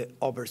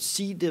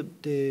oversee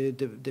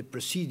the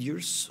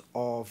procedures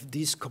of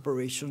these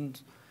cooperation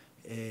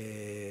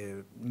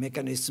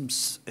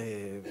mechanisms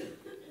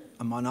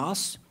among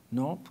us,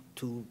 no,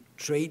 to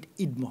trade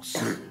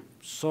ITMOs.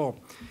 So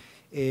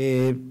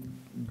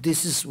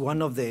this is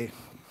one of the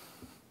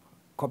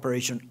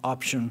cooperation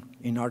option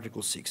in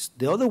Article 6.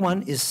 The other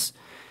one is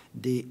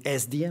the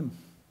SDM,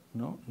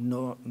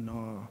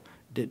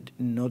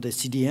 the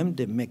CDM,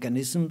 the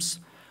mechanisms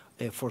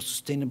for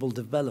sustainable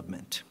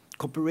development,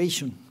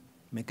 cooperation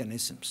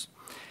mechanisms.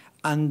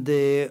 And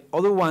the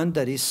other one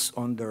that is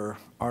under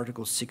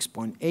Article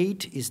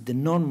 6.8 is the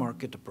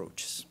non-market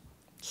approaches.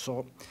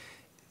 So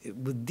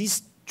with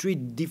these 3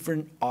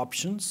 different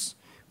options,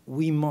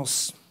 we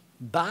must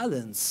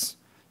balance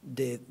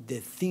the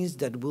things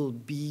that will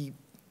be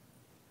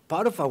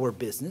part of our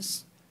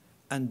business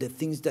and the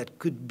things that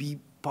could be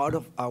part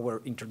of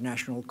our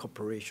international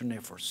cooperation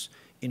efforts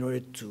in order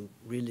to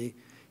really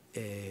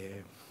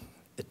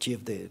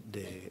achieve the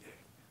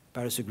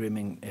Paris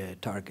Agreement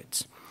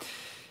targets.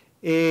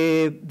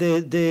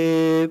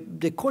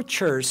 The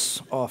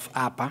co-chairs of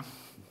APA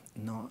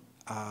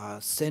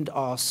sent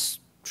us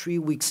 3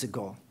 weeks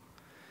ago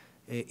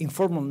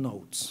informal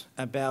notes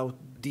about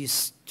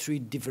these 3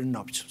 different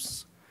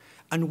options.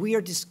 And we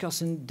are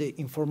discussing the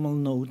informal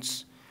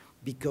notes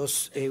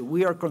because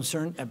we are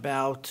concerned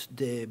about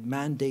the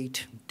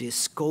mandate, the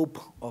scope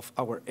of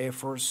our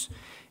efforts,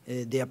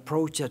 the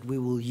approach that we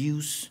will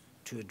use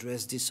to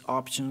address these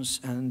options,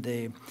 and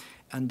the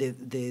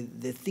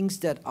things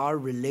that are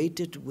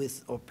related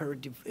with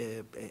operative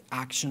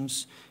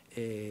actions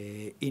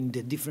in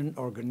the different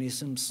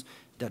organisms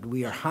that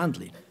we are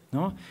handling.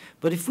 No?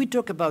 But if we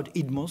talk about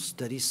ITMOs,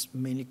 that is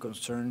mainly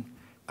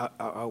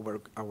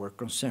our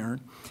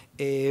concern,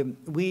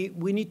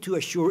 we need to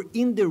assure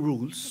in the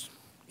rules,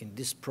 in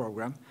this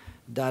program,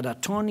 that a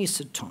ton is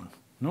a ton,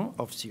 no,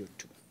 of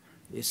CO2.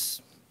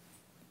 Is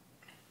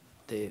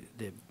the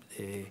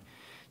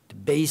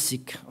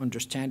basic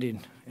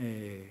understanding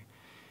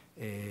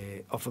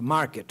of a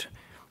market.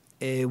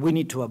 We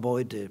need to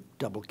avoid the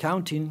double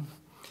counting.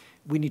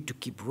 We need to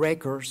keep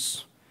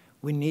records.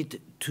 We need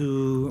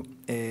to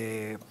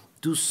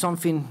do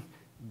something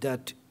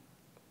that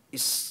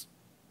is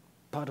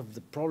part of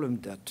the problem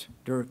that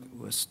Dirk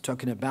was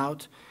talking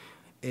about,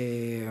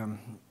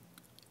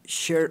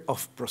 share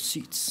of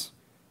proceeds.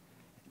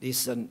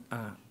 This is an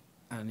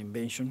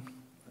invention,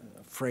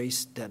 a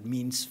phrase that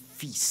means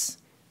fees.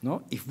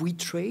 No? If we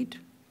trade,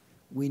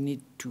 we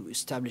need to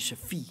establish a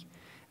fee.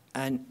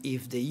 And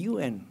if the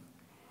UN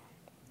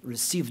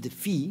receives the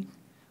fee,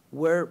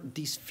 where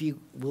this fee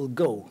will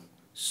go?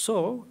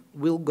 So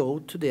will go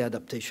to the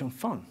adaptation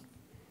fund.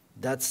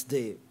 That's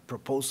the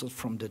proposal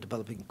from the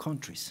developing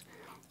countries.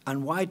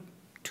 And why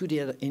to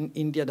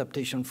in the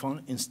adaptation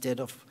fund instead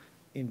of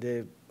in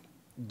the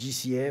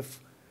GCF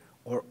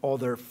or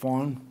other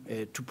fund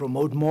to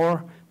promote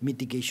more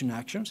mitigation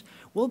actions?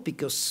 Well,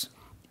 because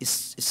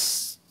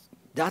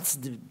that's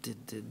the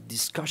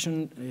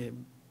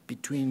discussion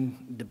between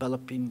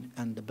developing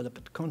and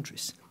developed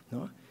countries.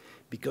 No?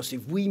 Because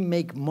if we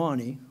make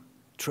money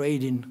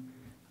trading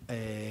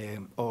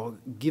or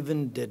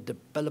giving the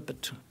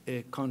developed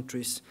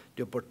countries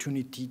the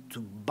opportunity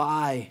to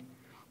buy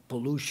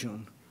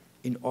pollution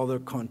in other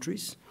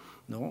countries,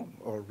 no,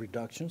 or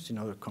reductions in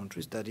other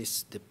countries, that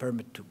is the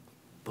permit to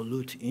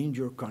pollute in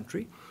your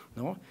country,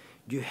 no,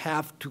 you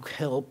have to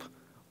help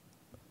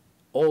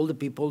all the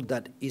people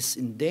that is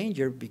in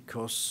danger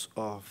because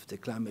of the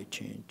climate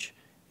change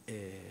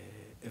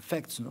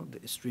effects, no, the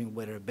extreme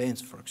weather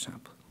events, for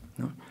example.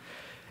 No?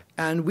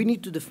 And we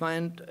need to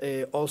define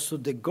also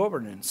the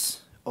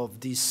governance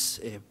of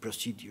these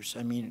procedures,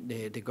 I mean,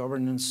 the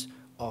governance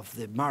of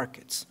the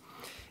markets.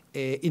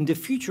 In the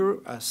future,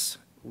 as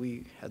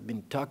we have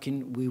been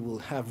talking, we will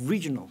have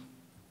regional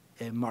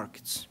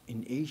markets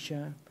in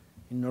Asia,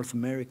 in North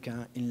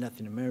America, in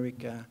Latin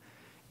America,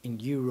 in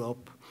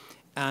Europe,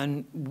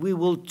 and we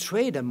will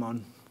trade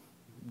among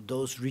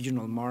those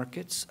regional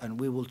markets, and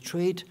we will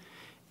trade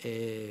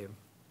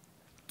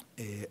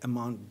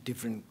among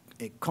different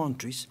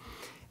countries.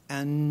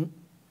 And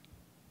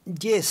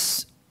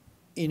yes,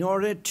 in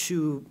order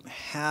to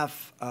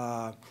have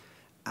a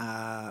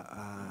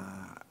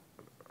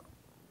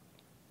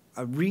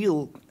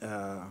real,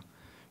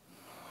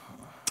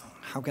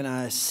 how can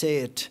I say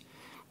it,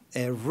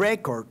 a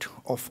record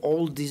of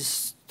all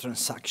these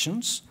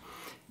transactions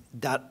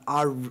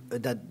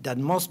that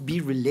must be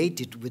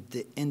related with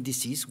the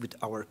NDCs, with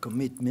our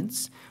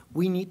commitments,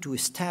 we need to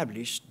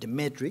establish the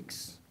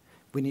metrics,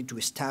 we need to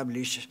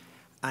establish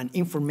an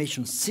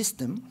information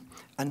system,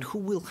 and who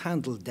will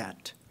handle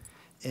that?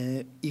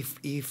 If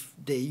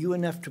the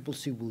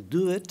UNFCCC will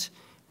do it,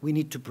 we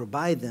need to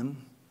provide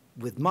them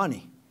with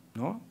money.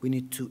 No? We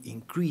need to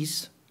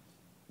increase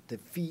the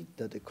fee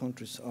that the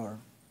countries are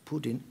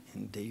putting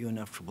in the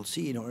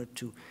UNFCCC in order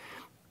to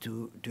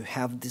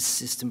have this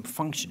system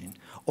functioning.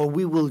 Or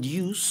we will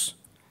use,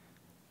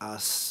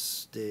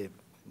 as the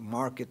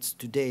markets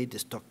today, the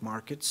stock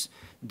markets,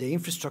 the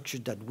infrastructure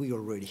that we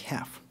already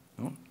have.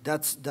 No?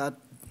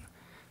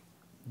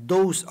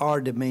 Those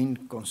are the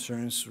main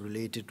concerns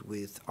related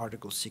with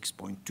Article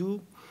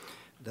 6.2,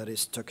 that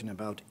is talking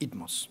about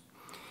ITMOS.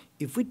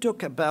 If we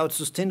talk about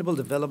sustainable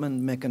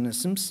development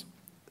mechanisms,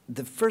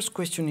 the first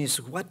question is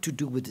what to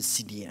do with the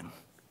CDM.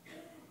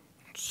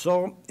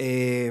 So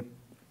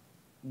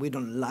we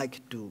don't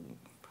like to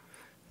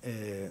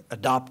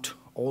adopt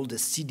all the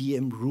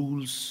CDM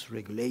rules,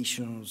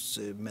 regulations,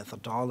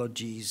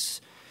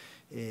 methodologies.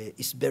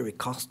 It's very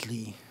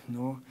costly,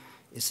 no?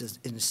 It's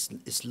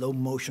a slow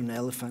motion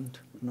elephant,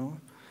 no?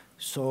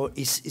 So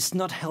it's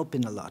not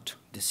helping a lot,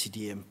 the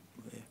CDM.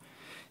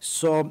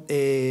 So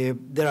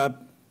there are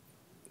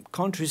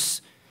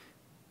countries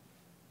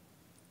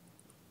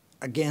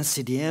against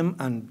CDM,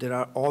 and there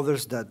are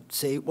others that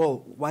say,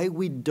 well, why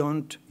we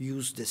don't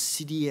use the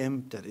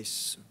CDM, that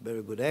is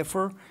very good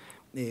effort,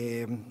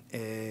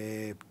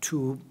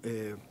 to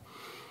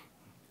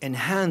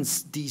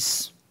enhance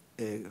this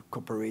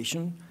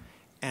cooperation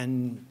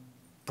and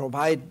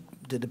provide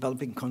the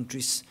developing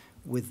countries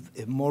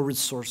with more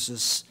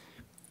resources,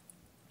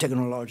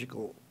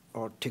 technological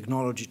or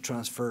technology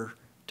transfer,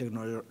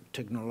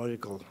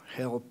 technological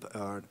help,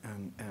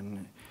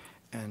 and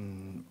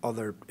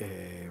other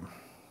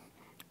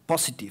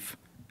positive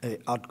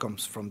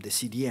outcomes from the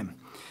CDM.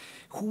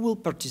 Who will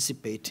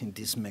participate in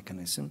these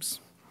mechanisms?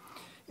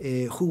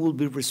 Who will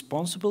be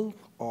responsible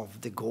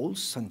of the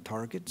goals and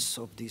targets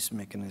of this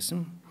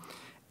mechanism?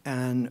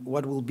 And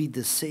what will be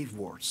the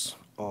safeguards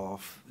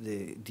of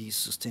these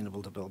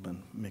sustainable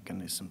development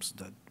mechanisms,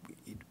 that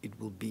it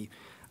will be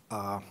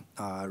a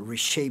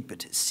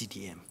reshaped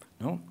CDM,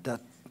 no?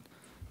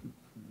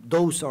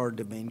 Those are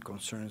the main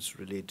concerns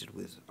related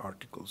with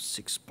Article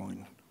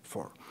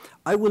 6.4.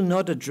 I will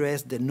not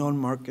address the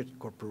non-market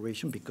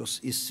corporation because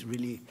it's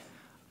really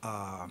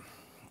a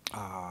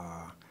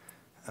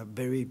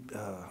very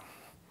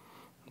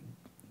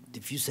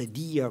diffuse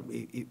idea.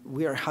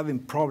 We are having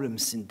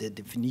problems in the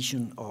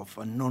definition of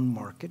a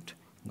non-market,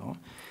 no?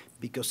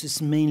 Because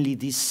it's mainly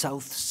this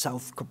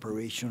South-South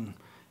cooperation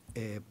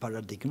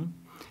paradigm,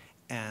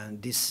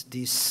 and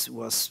this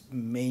was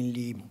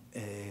mainly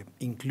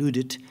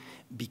included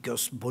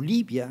because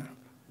Bolivia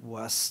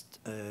was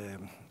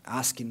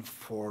asking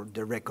for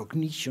the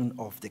recognition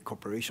of the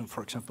cooperation,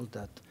 for example,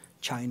 that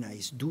China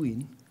is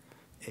doing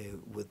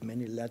with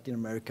many Latin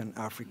American,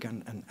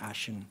 African, and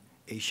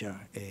Asia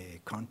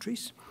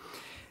countries.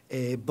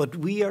 But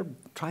we are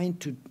trying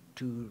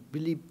to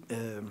really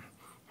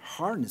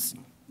harness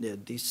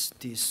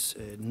this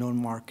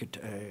non-market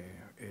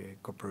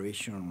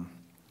cooperation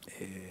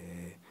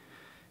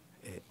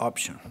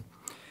option.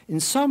 In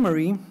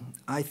summary,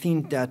 I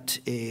think that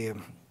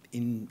in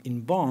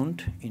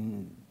Bond,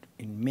 in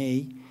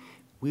May,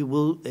 we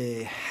will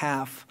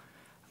have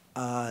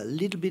a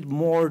little bit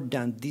more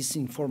than these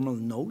informal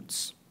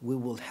notes. We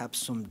will have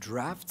some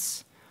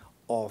drafts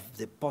of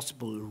the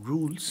possible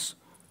rules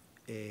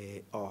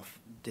of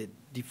the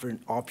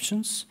different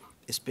options,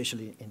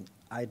 especially in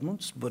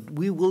ITMOS, but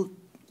we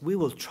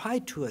will try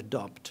to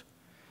adopt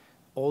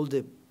all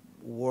the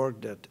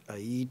work that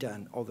AIDA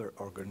and other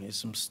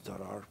organisms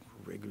that are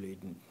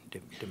regulating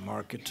the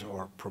market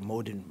or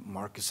promoting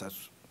markets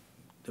as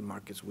the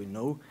markets we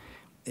know.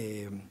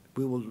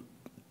 We will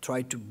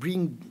try to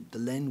bring the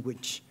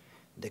language,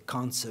 the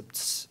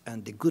concepts,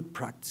 and the good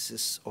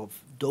practices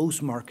of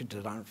those markets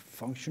that are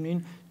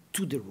functioning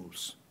to the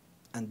rules.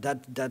 And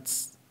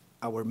that's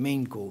our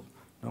main goal,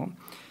 no?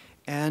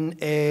 And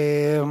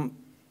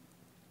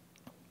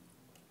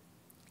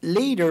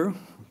later,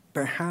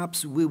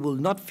 perhaps we will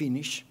not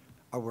finish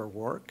our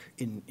work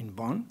in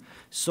Bonn.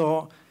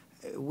 So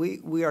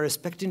we are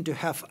expecting to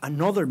have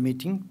another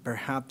meeting,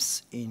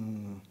 perhaps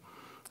in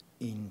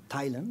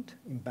Thailand,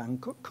 in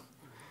Bangkok,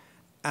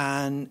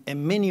 and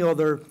many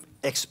other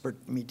expert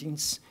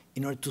meetings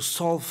in order to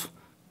solve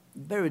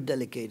very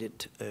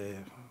delicate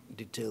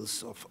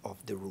details of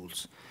the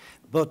rules.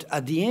 But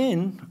at the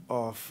end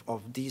of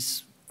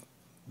this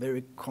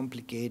very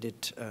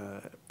complicated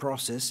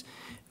process,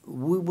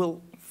 we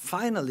will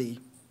finally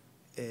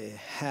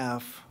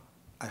have,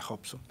 I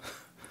hope so,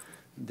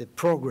 the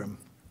program,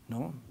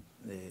 no?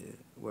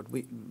 What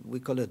we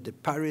call it the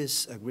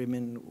Paris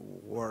Agreement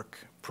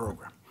Work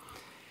Program.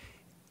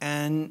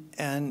 And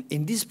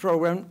in this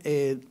program,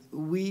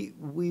 we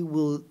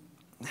will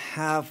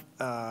have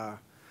an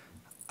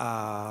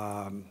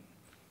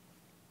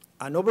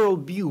overall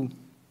view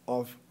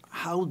of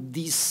how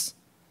this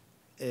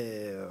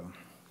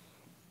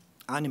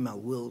animal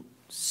will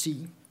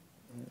see,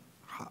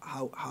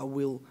 how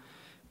will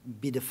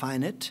be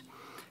defined.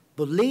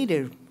 But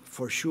later,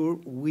 for sure,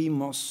 we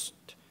must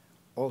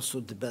also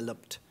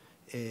develop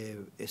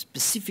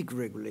specific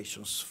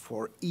regulations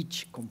for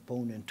each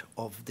component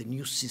of the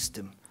new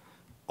system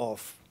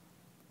of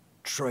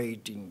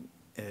trading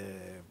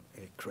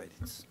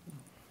credits.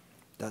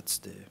 That's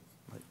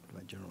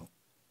my general.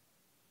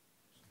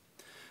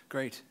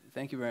 Great.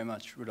 Thank you very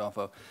much,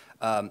 Rodolfo.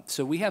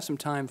 So we have some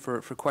time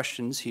for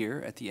questions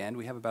here at the end.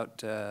 We have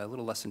about a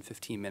little less than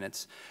 15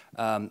 minutes.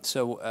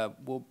 So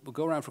we'll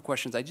go around for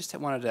questions. I just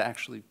wanted to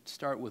actually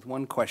start with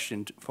one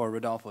question for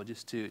Rodolfo,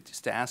 just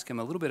to ask him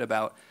a little bit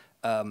about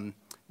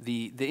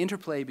the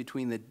interplay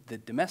between the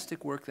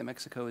domestic work that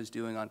Mexico is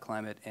doing on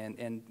climate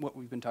and what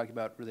we've been talking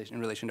about in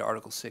relation to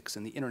Article 6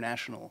 and the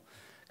international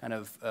kind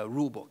of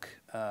rule book,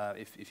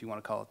 if you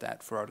want to call it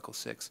that, for Article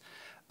 6.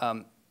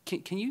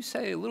 Can you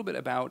say a little bit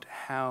about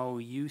how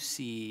you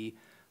see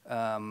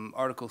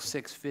Article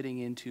 6 fitting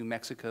into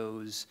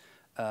Mexico's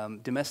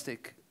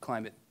domestic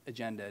climate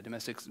agenda,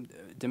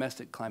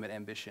 domestic climate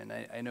ambition?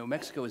 I know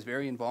Mexico is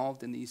very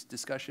involved in these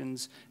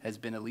discussions, has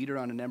been a leader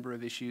on a number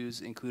of issues,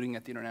 including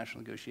at the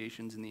international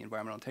negotiations in the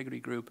Environmental Integrity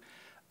Group.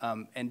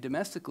 And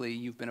domestically,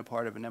 you've been a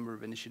part of a number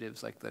of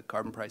initiatives like the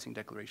Carbon Pricing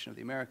Declaration of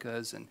the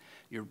Americas, and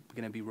you're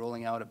going to be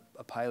rolling out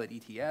a pilot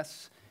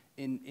ETS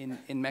in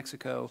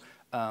Mexico.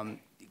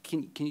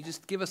 Can you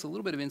just give us a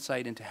little bit of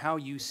insight into how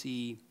you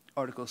see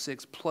Article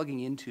 6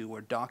 plugging into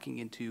or docking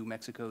into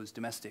Mexico's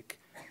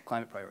domestic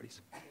climate priorities?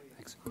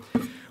 Thanks.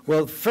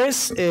 Well,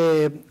 first,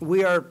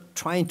 we are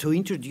trying to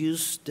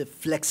introduce the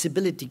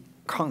flexibility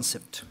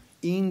concept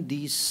in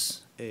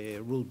this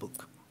rule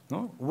book.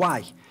 No?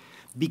 Why?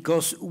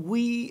 Because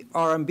we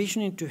are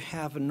ambitioning to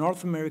have a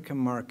North American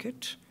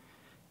market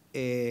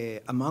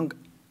among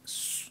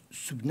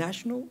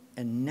subnational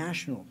and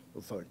national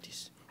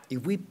authorities.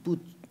 If we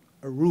put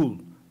a rule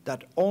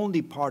that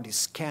only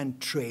parties can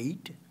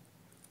trade,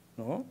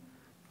 no,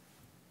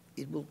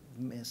 it will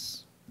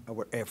mess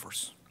our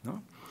efforts.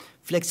 No?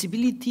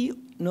 Flexibility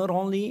not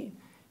only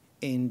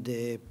in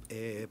the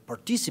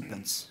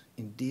participants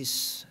in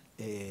these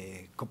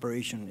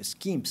cooperation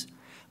schemes,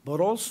 but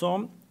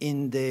also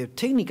in the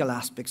technical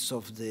aspects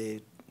of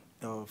the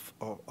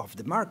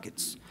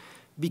markets,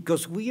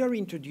 because we are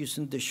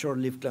introducing the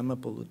short-lived climate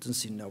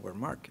pollutants in our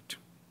market,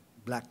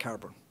 black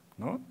carbon.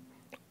 No?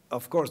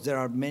 Of course, there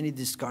are many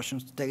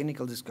discussions,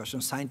 technical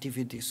discussions,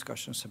 scientific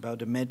discussions about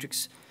the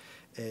metrics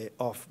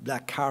of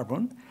black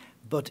carbon,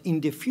 but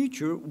in the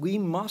future, we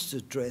must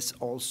address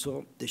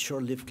also the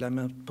short-lived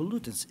climate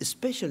pollutants,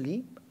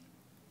 especially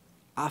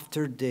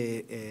after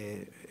the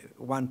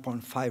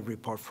 1.5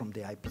 report from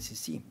the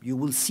IPCC. You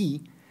will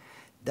see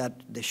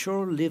that the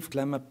short-lived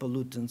climate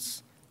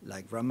pollutants,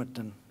 like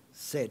Ramanathan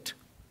said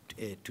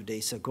 2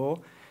 days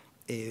ago,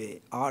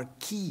 are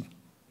key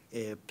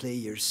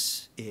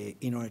players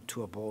in order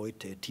to avoid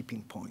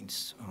tipping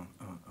points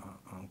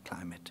on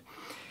climate.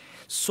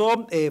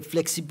 So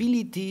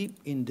flexibility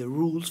in the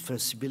rules,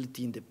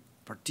 flexibility in the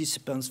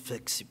participants,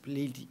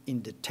 flexibility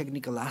in the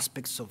technical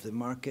aspects of the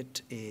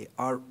market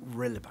are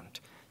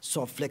relevant.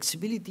 So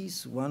flexibility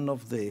is one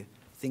of the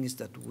things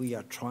that we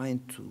are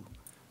trying to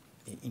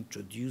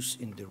introduce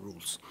in the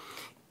rules.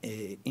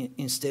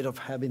 Instead of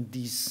having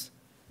these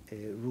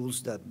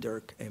rules that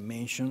Dirk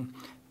mentioned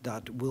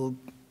that will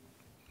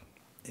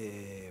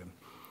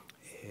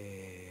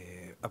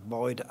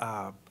avoid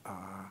a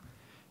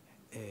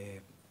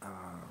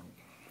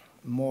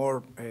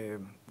more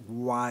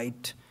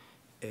wide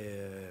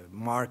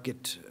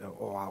market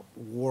or a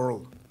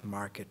world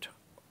market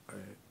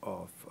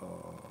of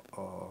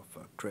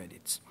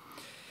credits.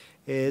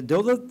 The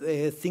other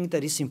thing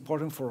that is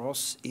important for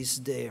us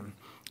is the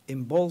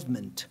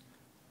involvement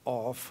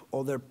of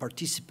other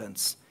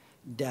participants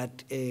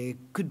that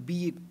could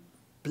be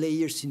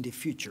players in the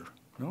future.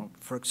 No?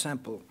 For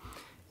example,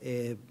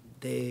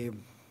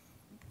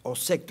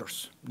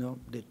 sectors, no?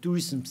 The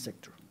tourism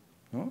sector.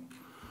 No?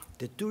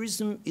 The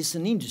tourism is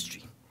an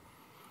industry.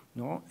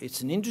 No?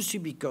 It's an industry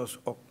because,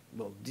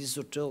 well, this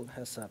hotel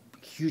has a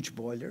huge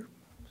boiler.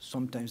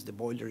 Sometimes the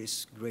boiler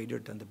is greater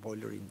than the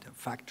boiler in the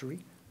factory.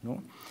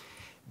 No?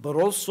 But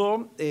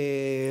also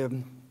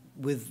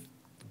with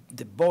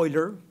the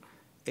boiler,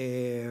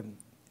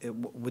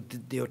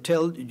 with the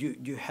hotel,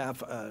 you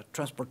have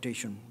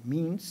transportation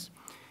means,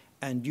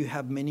 and you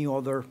have many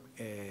other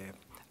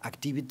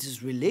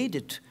activities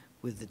related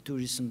with the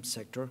tourism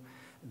sector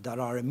that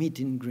are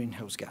emitting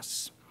greenhouse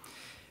gases.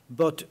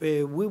 But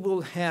we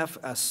will have,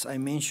 as I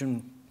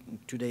mentioned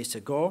 2 days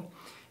ago,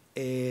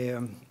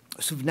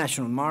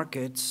 subnational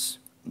markets,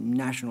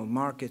 national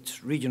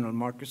markets, regional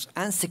markets,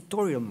 and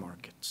sectorial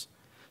markets.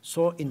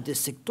 So in the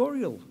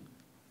sectorial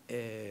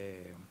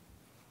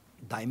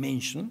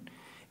dimension,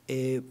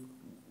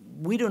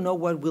 we don't know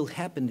what will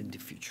happen in the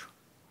future.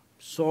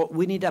 So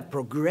we need a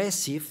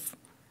progressive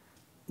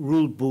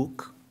rule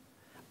book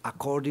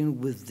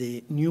according with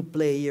the new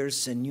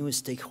players and new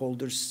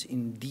stakeholders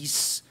in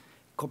these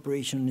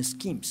cooperation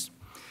schemes.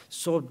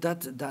 So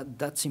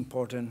that's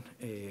important,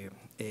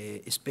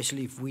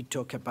 especially if we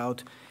talk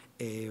about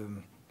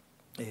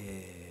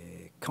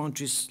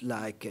countries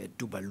like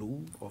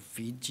Tuvalu or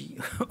Fiji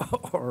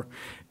or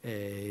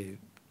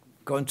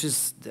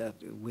countries that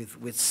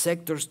with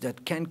sectors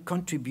that can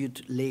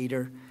contribute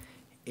later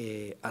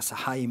as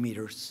high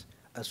emitters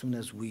as soon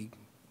as we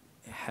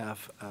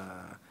have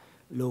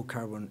low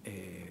carbon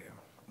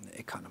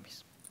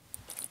economies.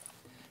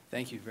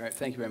 Thank you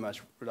very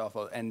much,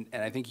 Rodolfo. And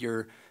I think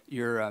your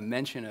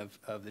mention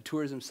of the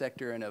tourism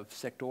sector and of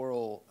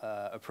sectoral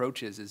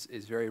approaches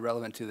is very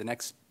relevant to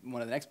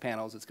one of the next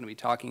panels. It's going to be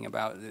talking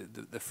about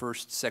the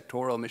first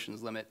sectoral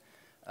emissions limit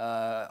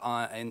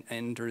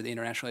under the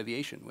international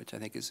aviation, which I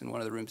think is in one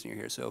of the rooms near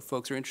here. So if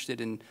folks are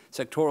interested in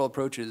sectoral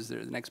approaches,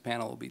 the next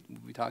panel will be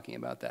talking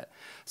about that.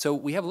 So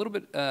we have a little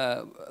bit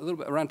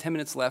around 10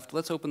 minutes left.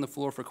 Let's open the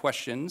floor for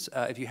questions.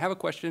 If you have a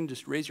question,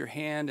 just raise your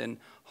hand, and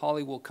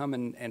Holly will come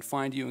and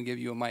find you and give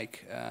you a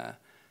mic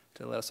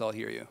to let us all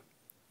hear you.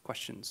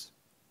 Questions?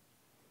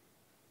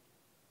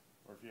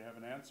 Or if you have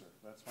an answer,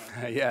 that's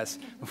fine. Yes,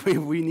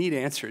 we need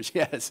answers,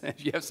 yes.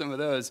 If you have some of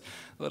those,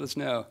 let us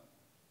know.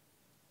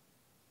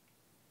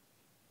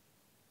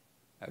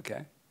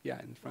 Okay,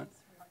 yeah, in the front.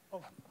 Oh,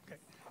 okay.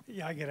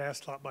 Yeah, I get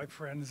asked a lot by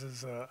friends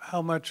is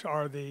how much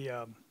are the,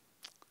 I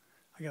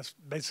guess,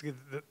 basically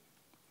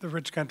the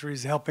rich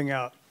countries helping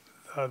out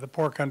the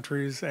poor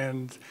countries,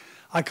 and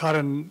I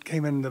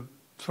came in the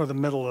sort of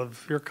the middle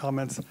of your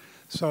comments.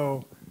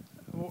 So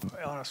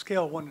on a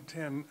scale of 1 to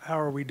 10, how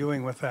are we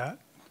doing with that?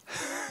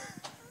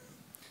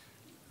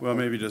 Well,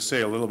 maybe just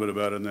say a little bit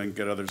about it and then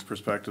get others'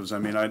 perspectives. I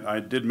mean, I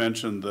did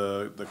mention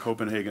the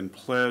Copenhagen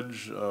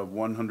Pledge of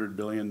 $100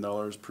 billion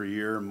per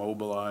year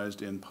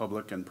mobilized in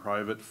public and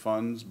private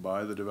funds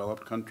by the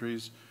developed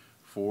countries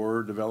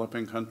for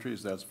developing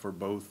countries. That's for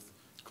both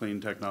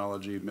clean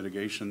technology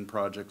mitigation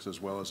projects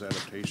as well as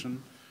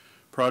adaptation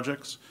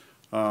projects.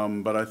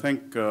 But I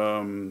think,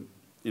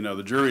 you know,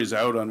 the jury's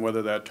out on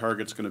whether that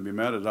target's going to be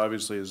met. It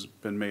obviously has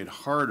been made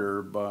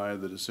harder by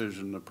the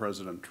decision of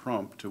President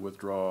Trump to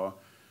withdraw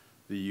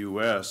the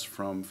U.S.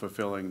 from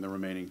fulfilling the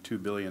remaining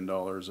 $2 billion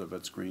of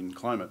its Green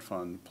Climate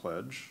Fund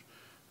pledge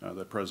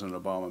that President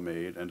Obama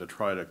made, and to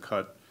try to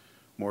cut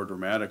more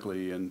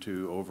dramatically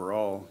into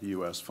overall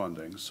U.S.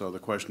 funding. So the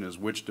question is,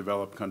 which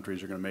developed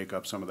countries are going to make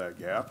up some of that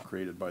gap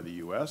created by the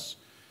U.S.,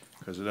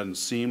 because it doesn't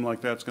seem like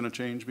that's going to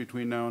change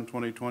between now and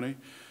 2020.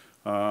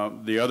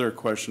 The other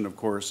question, of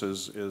course,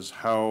 is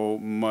how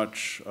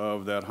much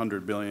of that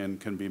 $100 billion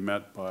can be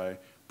met by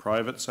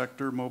private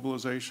sector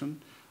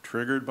mobilization,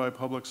 triggered by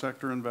public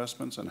sector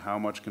investments, and how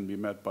much can be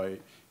met by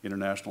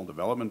international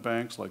development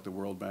banks like the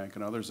World Bank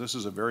and others. This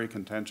is a very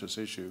contentious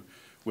issue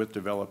with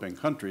developing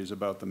countries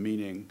about the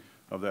meaning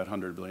of that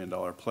 $100 billion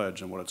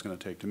pledge and what it's going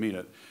to take to meet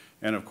it.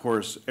 And of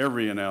course,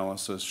 every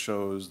analysis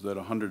shows that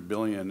 $100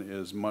 billion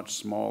is much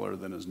smaller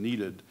than is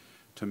needed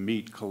to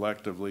meet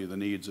collectively the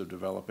needs of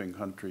developing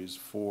countries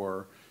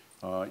for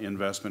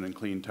investment in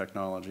clean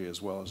technology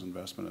as well as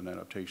investment in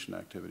adaptation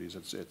activities.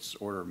 It's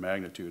order of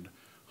magnitude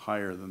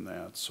higher than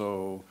that.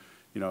 So,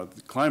 you know,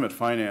 climate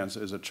finance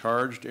is a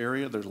charged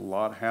area. There's a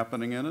lot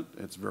happening in it.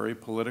 It's very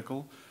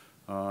political,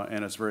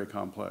 and it's very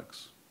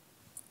complex.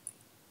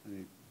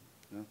 Yeah?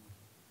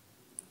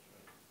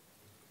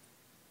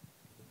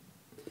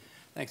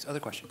 Thanks. Other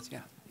questions?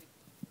 Yeah.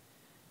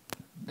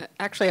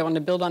 Actually, I wanted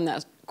to build on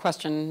that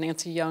question.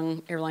 Nancy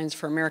Young, Airlines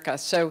for America.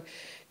 So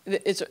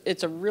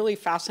it's a really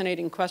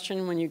fascinating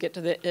question when you get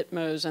to the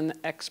ITMOs and the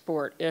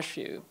export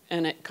issue.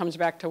 And it comes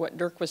back to what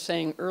Dirk was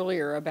saying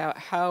earlier about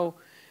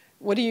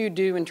what do you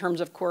do in terms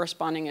of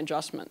corresponding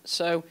adjustments?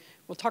 So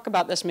we'll talk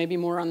about this maybe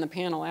more on the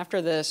panel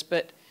after this,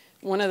 but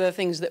one of the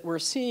things that we're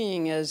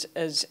seeing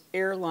as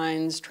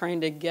airlines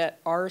trying to get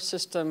our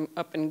system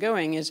up and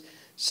going is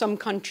some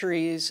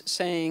countries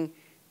saying,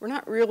 we're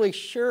not really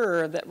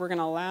sure that we're going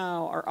to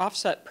allow our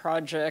offset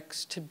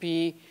projects to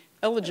be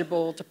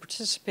eligible to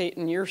participate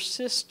in your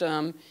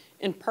system,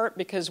 in part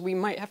because we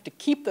might have to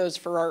keep those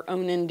for our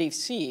own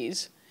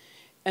NDCs.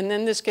 And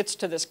then this gets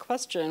to this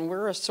question,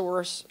 we're a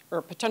source or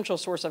a potential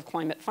source of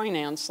climate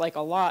finance, like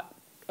a lot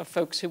of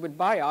folks who would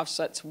buy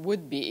offsets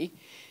would be.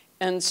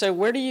 And so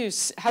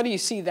how do you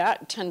see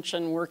that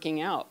tension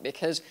working out?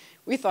 Because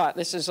we thought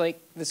this is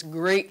like this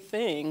great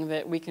thing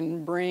that we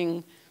can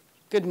bring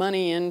good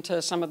money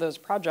into some of those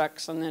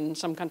projects, and then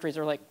some countries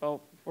are like, well,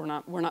 we're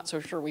not so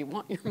sure we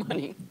want your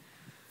money.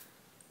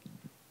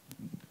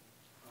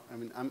 I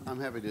mean, I'm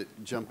happy to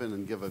jump in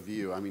and give a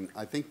view. I mean,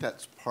 I think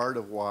that's part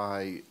of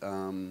why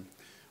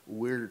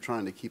we're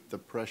trying to keep the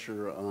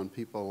pressure on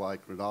people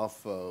like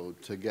Rodolfo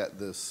to get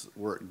this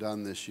work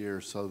done this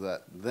year so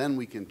that then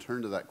we can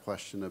turn to that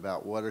question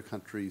about what are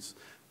countries'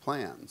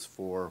 plans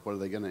for, what are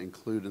they going to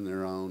include in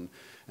their own,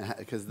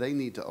 because they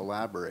need to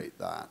elaborate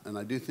that. And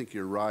I do think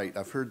you're right.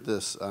 I've heard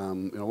this,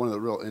 you know, one of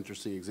the real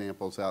interesting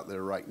examples out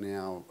there right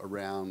now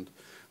around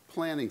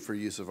planning for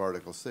use of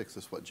Article 6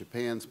 is what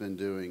Japan's been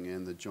doing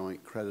in the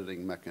joint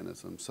crediting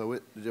mechanism. So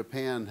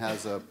Japan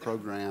has a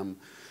program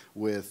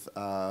with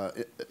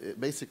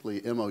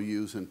basically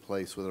MOUs in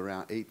place with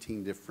around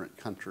 18 different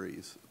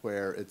countries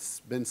where it's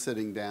been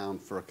sitting down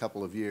for a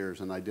couple of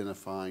years and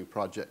identifying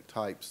project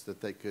types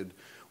that they could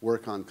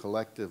work on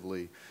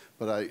collectively.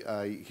 But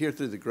I hear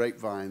through the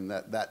grapevine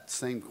that that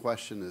same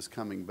question is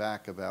coming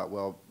back about,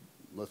 well,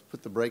 let's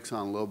put the brakes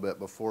on a little bit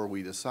before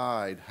we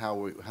decide how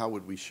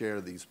would we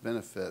share these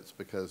benefits,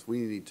 because we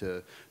need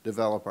to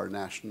develop our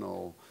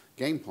national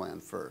game plan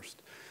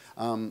first.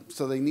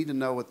 So they need to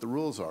know what the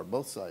rules are,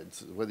 both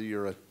sides, whether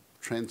you're a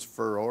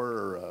transferor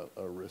or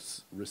a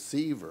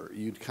receiver.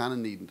 You'd kind of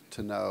need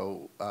to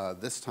know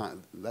this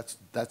time.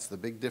 That's the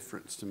big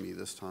difference to me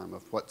this time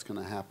of what's going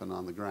to happen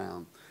on the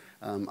ground.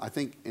 I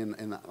think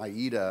in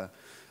AIDA,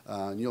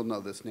 and you'll know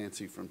this,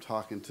 Nancy, from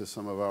talking to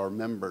some of our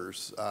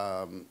members,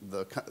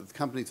 the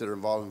companies that are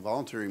involved in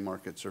voluntary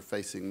markets are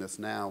facing this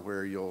now,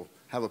 where you'll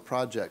have a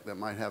project that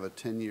might have a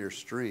 10-year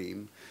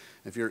stream.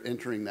 If you're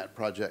entering that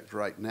project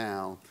right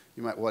now,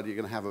 you're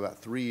going to have about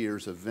 3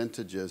 years of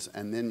vintages,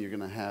 and then you're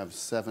going to have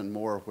 7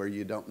 more where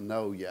you don't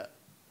know yet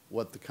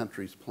what the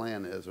country's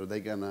plan is. Are they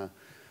going to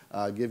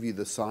give you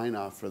the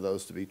sign-off for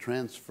those to be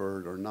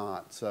transferred or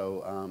not?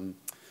 So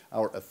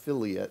our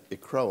affiliate,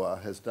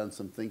 ICROA, has done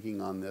some thinking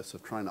on this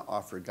of trying to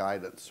offer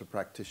guidance to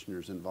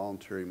practitioners in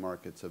voluntary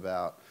markets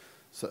about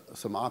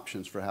some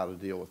options for how to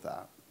deal with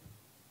that.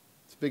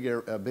 It's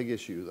a big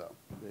issue, though,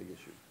 big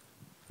issue.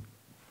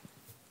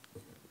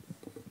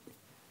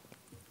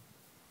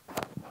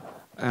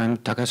 I'm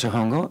Takashi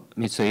Hongo,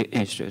 Mitsui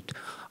Institute.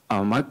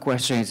 My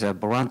question is a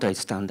voluntary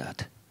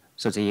standard.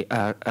 So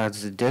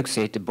as Dirk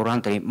said, the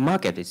voluntary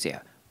market is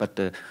there, but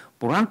the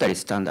voluntary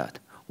standard,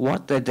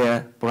 what is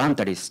the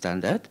voluntary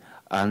standard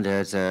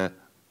under the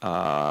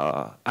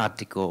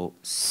Article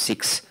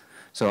 6?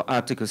 So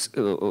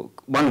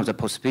one of the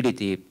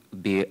possibility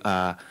would be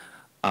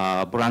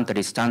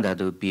voluntary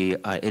standard would be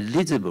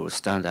eligible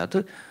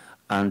standard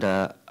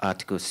under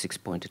Article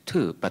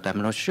 6.2, but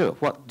I'm not sure.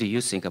 What do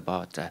you think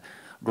about the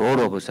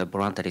role of the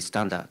voluntary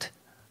standard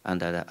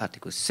under the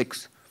Article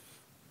 6?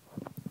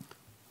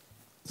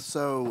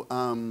 So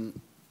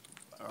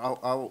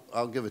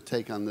I'll give a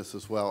take on this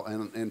as well,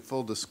 and in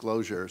full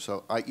disclosure,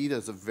 so AIDA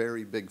is a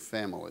very big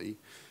family,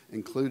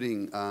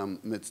 including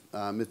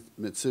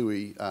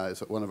Mitsui is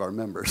one of our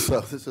members.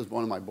 So this is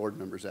one of my board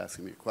members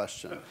asking me a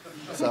question.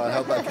 So I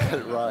hope I get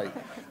it right.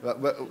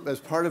 But as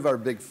part of our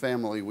big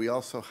family, we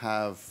also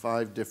have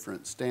 5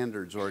 different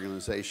standards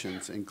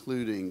organizations,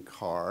 including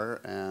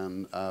CAR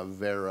and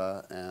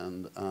VERA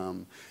and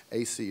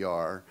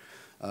ACR.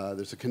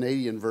 There's a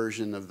Canadian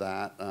version of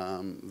that,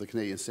 the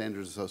Canadian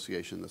Standards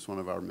Association, that's one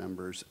of our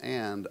members,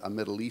 and a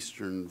Middle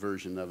Eastern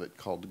version of it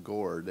called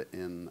GORD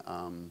in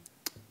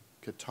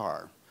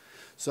Qatar.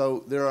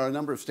 So there are a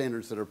number of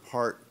standards that are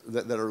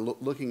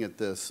looking at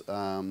this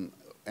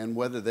and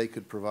whether they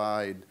could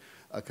provide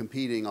a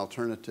competing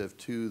alternative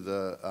to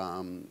the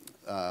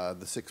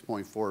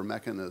 6.4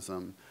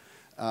 mechanism.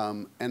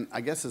 And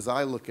I guess as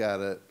I look at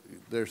it,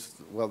 there's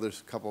a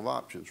couple of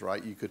options,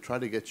 right? You could try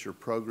to get your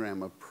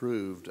program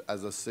approved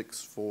as a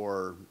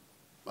 6.4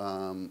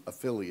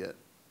 affiliate,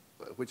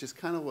 which is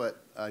kind of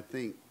what I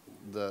think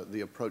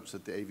the approach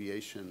that the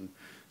aviation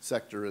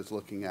sector is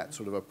looking at,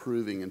 sort of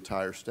approving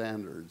entire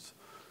standards.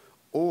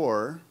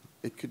 Or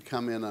it could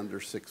come in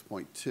under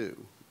 6.2,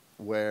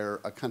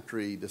 where a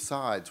country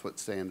decides what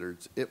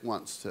standards it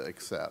wants to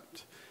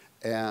accept.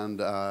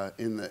 And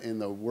in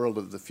the world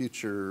of the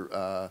future,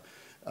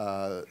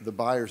 the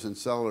buyers and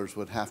sellers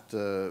would have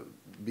to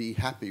be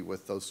happy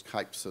with those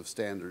types of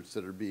standards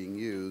that are being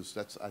used.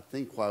 That's, I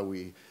think, why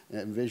we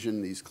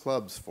envision these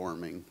clubs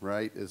forming,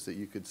 right, is that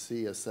you could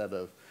see a set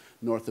of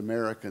North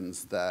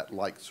Americans that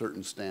like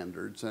certain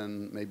standards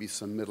and maybe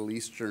some Middle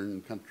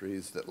Eastern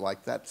countries that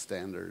like that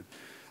standard.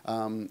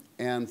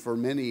 And for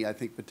many, I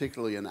think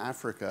particularly in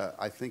Africa,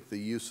 I think the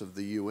use of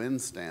the UN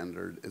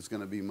standard is going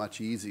to be much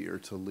easier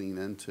to lean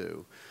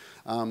into.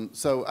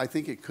 So I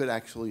think it could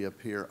actually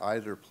appear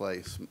either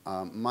place.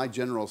 My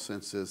general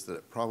sense is that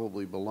it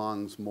probably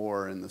belongs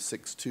more in the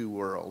 6.2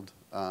 world,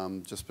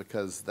 just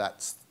because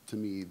that's, to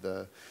me,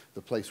 the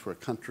place where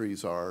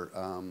countries are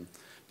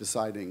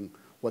deciding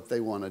what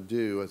they want to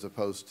do, as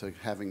opposed to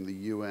having the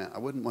UN. I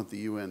wouldn't want the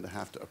UN to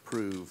have to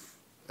approve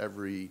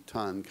every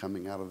ton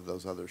coming out of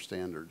those other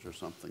standards or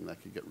something.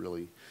 That could get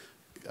really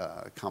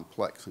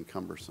complex and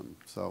cumbersome.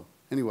 So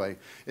anyway,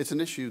 it's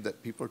an issue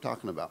that people are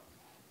talking about.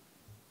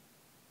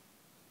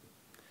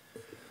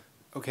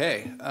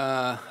 Okay,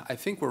 I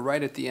think we're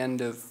right at the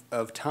end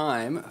of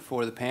time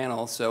for the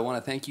panel, so I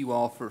want to thank you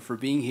all for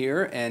being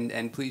here,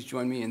 and please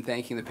join me in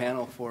thanking the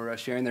panel for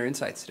sharing their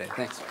insights today.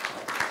 Thanks.